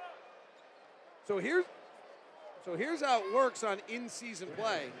 So here's how it works on in-season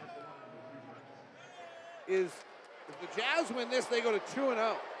play. Is if the Jazz win this, they go to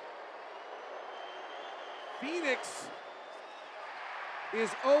 2-0. Phoenix is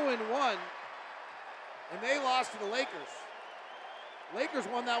 0-1, and they lost to the Lakers. Lakers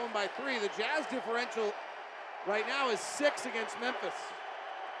won that one by 3. The Jazz differential right now is 6 against Memphis.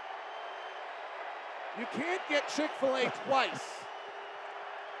 You can't get Chick-fil-A twice.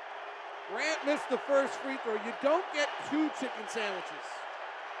 Grant missed the first free throw. You don't get 2 chicken sandwiches.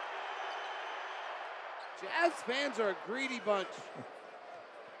 Jazz fans are a greedy bunch.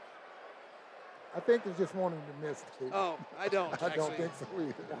 I think they just want him to miss. Oh, I don't, I don't think so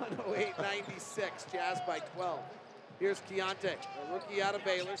either. 108-96, Jazz by 12. Here's Keontae, a rookie out of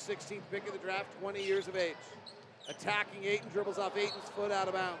Baylor, 16th pick of the draft, 20 years of age. Attacking Ayton, dribbles off Ayton's foot out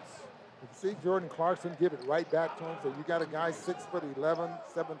of bounds. You can see Jordan Clarkson give it right back to him. So you got a guy 6'11",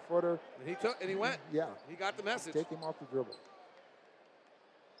 7-footer. And he went. Yeah. He got the message. Take him off the dribble.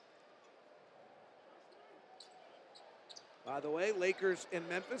 By the way, Lakers in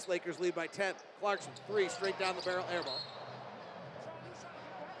Memphis. Lakers lead by 10. Clarkson, 3, straight down the barrel, air ball.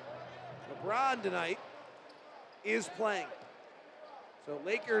 LeBron tonight is playing. So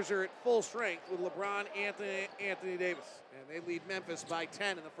Lakers are at full strength with LeBron, Anthony Davis. And they lead Memphis by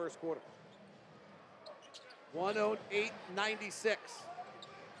 10 in the first quarter. 108-96.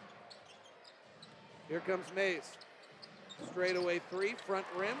 Here comes Mays. Straightaway 3, front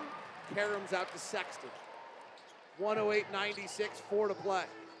rim. Karam's out to Sexton. 108-96, 4 to play.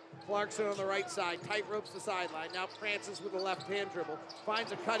 Clarkson on the right side, tight ropes the sideline. Now prances with a left-hand dribble.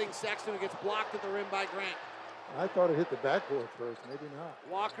 Finds a cutting Sexton who gets blocked at the rim by Grant. I thought it hit the backboard first, maybe not.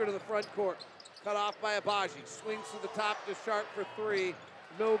 Walker to the front court. Cut off by Abaji. Swings to the top to Sharp for 3.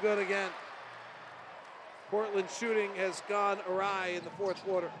 No good again. Portland shooting has gone awry in the fourth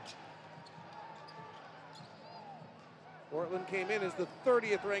quarter. Portland came in as the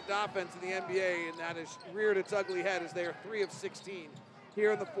 30th ranked offense in the NBA, and that has reared its ugly head as they are 3 of 16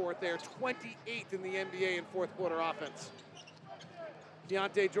 here in the fourth. They are 28th in the NBA in fourth quarter offense.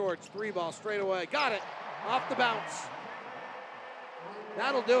 Keontae George, 3-ball straight away. Got it. Off the bounce.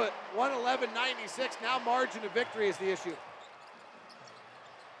 That'll do it. 111-96. Now margin of victory is the issue.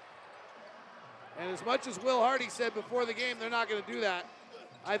 And as much as Will Hardy said before the game they're not going to do that,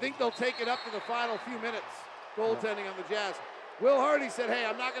 I think they'll take it up to the final few minutes. Goaltending on the Jazz. Will Hardy said, hey,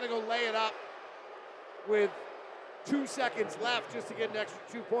 I'm not going to go lay it up with 2 seconds left just to get an extra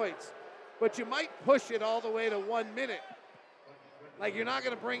 2 points. But you might push it all the way to 1 minute. Like, you're not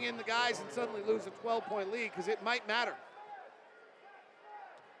going to bring in the guys and suddenly lose a 12-point lead because it might matter.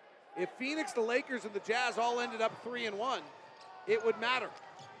 If Phoenix, the Lakers, and the Jazz all ended up 3-1, it would matter.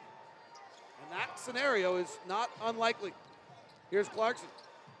 And that scenario is not unlikely. Here's Clarkson.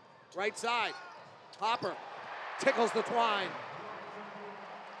 Right side. Hopper tickles the twine.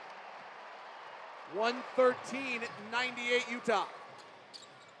 113-98 Utah.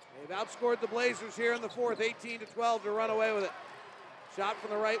 They've outscored the Blazers here in the fourth, 18-12 to run away with it. Shot from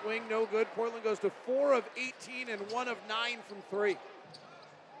the right wing, no good. Portland goes to 4 of 18 and 1 of 9 from 3.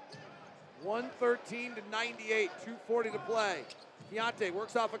 113-98, 2:40 to play. Keontae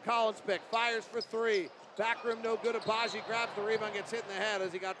works off a Collins pick, fires for 3. Back rim, no good. Abaji grabs the rebound, gets hit in the head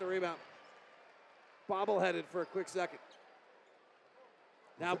as he got the rebound. Bobbleheaded for a quick second.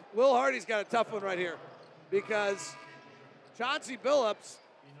 Now, Will Hardy's got a tough one right here because Chauncey Billups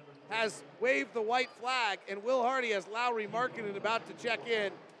has waved the white flag, and Will Hardy has Lowry Markkanen about to check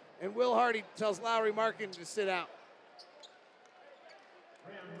in, and Will Hardy tells Lowry Markkanen to sit out.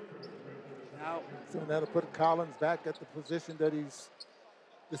 Now, So that'll put Collins back at the position that he's,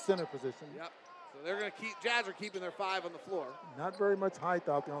 the center position. Yep. So they're going to Jazz are keeping their 5 on the floor. Not very much height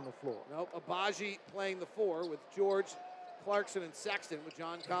out there on the floor. Nope. Abaji playing the 4 with George, Clarkson, and Sexton with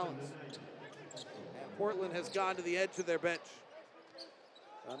John Collins. And Portland has gone to the edge of their bench.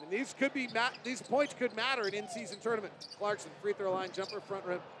 I mean, these points could matter in in-season tournament. Clarkson, free throw line jumper, front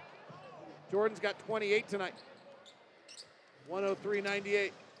rim. Jordan's got 28 tonight.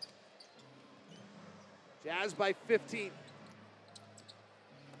 103-98. Jazz by 15.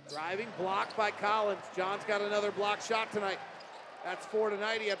 Driving, blocked by Collins. John's got another block shot tonight. That's 4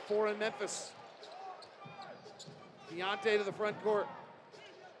 tonight. He had 4 in Memphis. Deontay to the front court.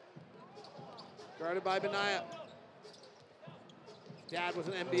 Guarded by Benaya. Dad was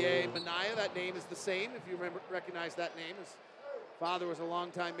an NBA Benaya. That name is the same, if you recognize that name. His father was a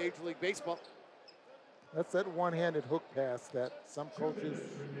longtime Major League Baseball. That's that one-handed hook pass that some coaches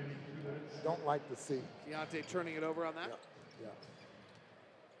don't like to see. Deontay turning it over on that. Yeah.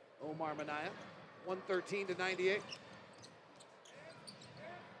 Omar Minaya, 113-98.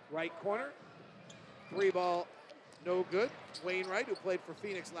 Right corner, 3-ball, no good. Wainwright, who played for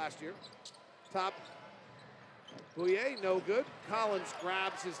Phoenix last year. Top, Bouye, no good. Collins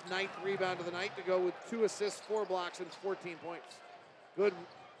grabs his 9th rebound of the night to go with 2 assists, 4 blocks, and 14 points. Good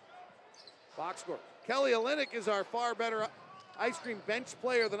box score. Kelly Olynyk is our far better ice cream bench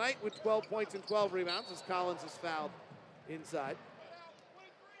player of the night with 12 points and 12 rebounds as Collins is fouled inside.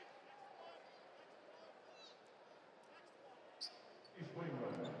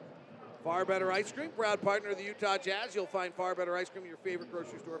 Far Better Ice Cream, proud partner of the Utah Jazz. You'll find Far Better Ice Cream at your favorite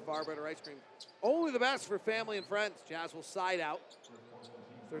grocery store. Far Better Ice Cream, only the best for family and friends. Jazz will side out.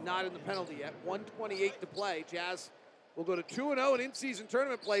 They're not in the penalty yet. 1:28 to play. Jazz will go to 2-0 in in-season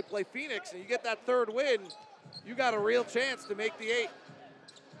tournament play Phoenix, and you get that 3rd win, you got a real chance to make the 8.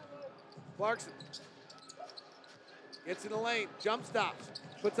 Clarkson gets in the lane, jump stops,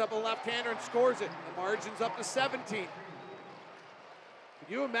 puts up a left-hander and scores it. The margin's up to 17.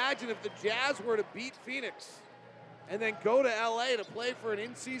 Can you imagine if the Jazz were to beat Phoenix and then go to LA to play for an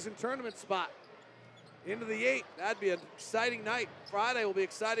in-season tournament spot into the 8? That'd be an exciting night. Friday will be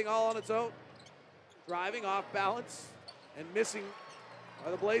exciting all on its own. Driving off balance and missing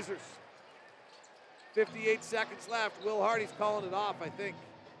are the Blazers. 58 seconds left. Will Hardy's calling it off, I think.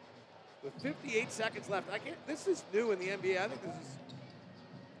 With 58 seconds left, this is new in the NBA. I think this is,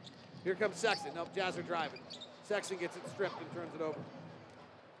 here comes Sexton. Nope, Jazz are driving. Sexton gets it stripped and turns it over.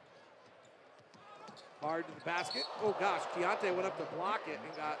 Hard to the basket. Oh gosh, Keontae went up to block it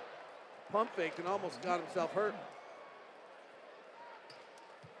and got pump faked and almost got himself hurt.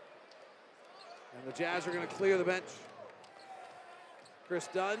 And the Jazz are going to clear the bench. Chris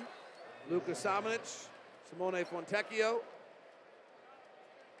Dunn, Luka Samanic, Simone Fontecchio,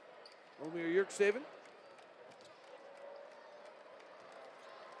 Omer Yurtseven.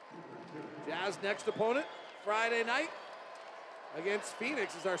 Jazz next opponent, Friday night against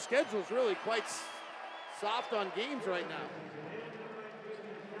Phoenix, as our schedule's really quite soft on games right now.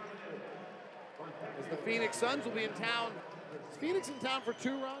 As the Phoenix Suns will be in town. Is Phoenix in town for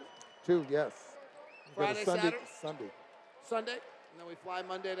 2, Ron? 2, yes. Friday, Sunday, Saturday? Sunday, and then we fly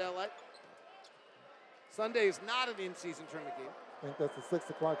Monday to LA. Sunday is not an in-season tournament game. I think that's a 6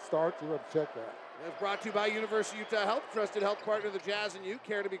 o'clock start. You have to check that. That's brought to you by University of Utah Health, trusted health partner of the Jazz and you.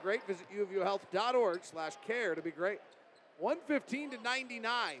 Care to be great. Visit uofuhealth.org/care to be great.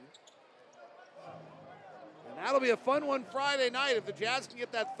 115-99. And that'll be a fun one Friday night. If the Jazz can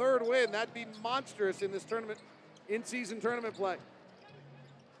get that 3rd win, that'd be monstrous in this tournament, in-season tournament play.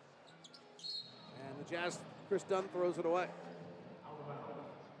 And the Jazz, Chris Dunn throws it away.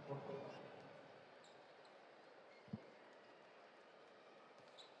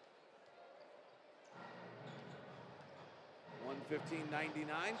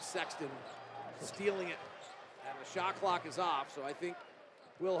 $115.99. Sexton stealing it. And the shot clock is off, so I think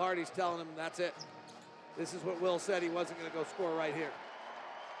Will Hardy's telling him that's it. This is what Will said. He wasn't going to go score right here.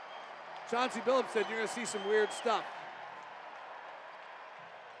 Chauncey Billups said you're going to see some weird stuff.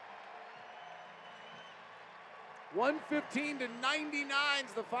 115-99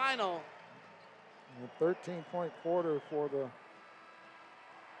 is the final. A 13-point quarter for the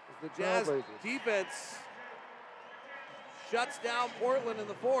Jazz defense shuts down Portland in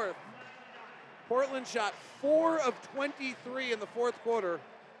the 4th. Portland shot 4 of 23 in the 4th quarter.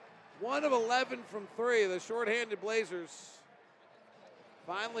 1 of 11 from 3. The shorthanded Blazers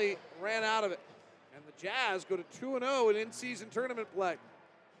finally ran out of it. And the Jazz go to 2-0 in in-season tournament play.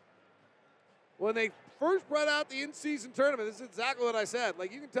 When they first brought out the in-season tournament, this is exactly what I said.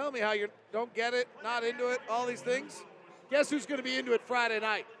 Like, you can tell me how you don't get it, not into it, all these things. Guess who's going to be into it Friday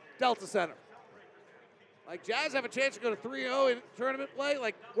night? Delta Center. Like, Jazz have a chance to go to 3-0 in tournament play.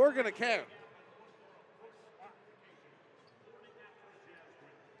 Like, we're going to care.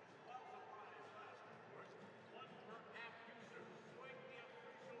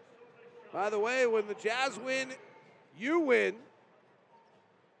 By the way, when the Jazz win, you win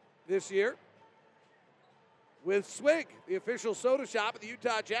this year. With Swig, the official soda shop of the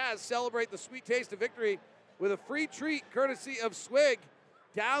Utah Jazz, celebrate the sweet taste of victory with a free treat courtesy of Swig.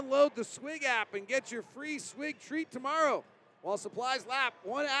 Download the Swig app and get your free Swig treat tomorrow. While supplies last,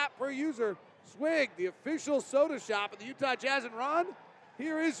 one app per user. Swig, the official soda shop of the Utah Jazz. And Ron,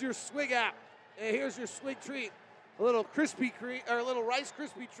 here is your Swig app. And here's your Swig treat. A little a little Rice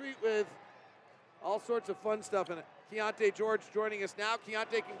Krispie treat with all sorts of fun stuff in it. Keontae George joining us now.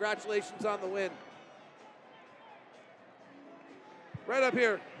 Keontae, congratulations on the win. Right up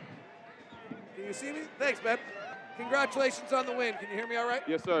here. Can you see me? Thanks, man. Congratulations on the win. Can you hear me all right?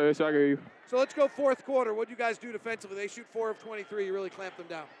 Yes, sir. Yes, I can hear you. So let's go fourth quarter. What do you guys do defensively? They shoot 4 of 23. You really clamped them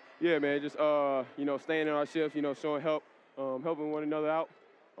down. Yeah, man. Just, staying in our shifts, showing help, helping one another out,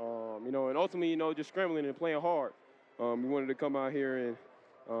 and ultimately, just scrambling and playing hard. We wanted to come out here and,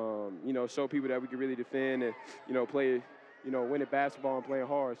 show people that we could really defend and, play, winning basketball and playing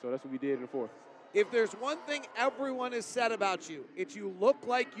hard. So that's what we did in the fourth. If there's one thing everyone has said about you, it's you look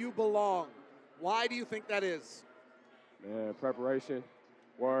like you belong. Why do you think that is? Man, preparation,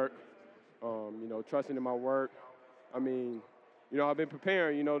 work, trusting in my work. I mean, I've been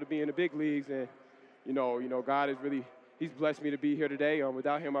preparing, to be in the big leagues, and, God has really, he's blessed me to be here today.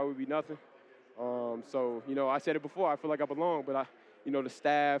 Without him, I would be nothing. So, I said it before, I feel like I belong, but the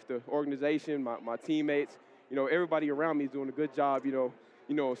staff, the organization, my teammates, everybody around me is doing a good job,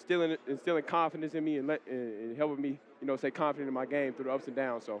 instilling confidence in me and helping me, stay confident in my game through the ups and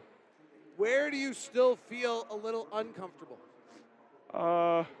downs. So, where do you still feel a little uncomfortable?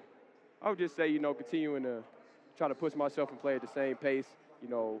 I would just say, continuing to try to push myself and play at the same pace,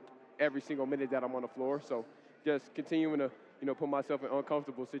 every single minute that I'm on the floor. So, just continuing to, put myself in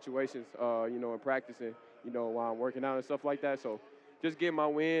uncomfortable situations, and practicing, while I'm working out and stuff like that. So, just getting my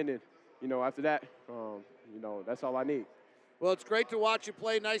win, and after that, that's all I need. Well, it's great to watch you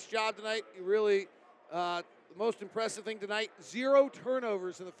play. Nice job tonight. You really, the most impressive thing tonight, 0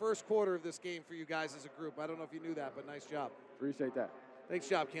 turnovers in the first quarter of this game for you guys as a group. I don't know if you knew that, but nice job. Appreciate that. Thanks,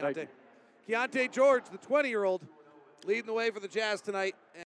 job, Keontae. Keontae George, the 20-year-old, leading the way for the Jazz tonight.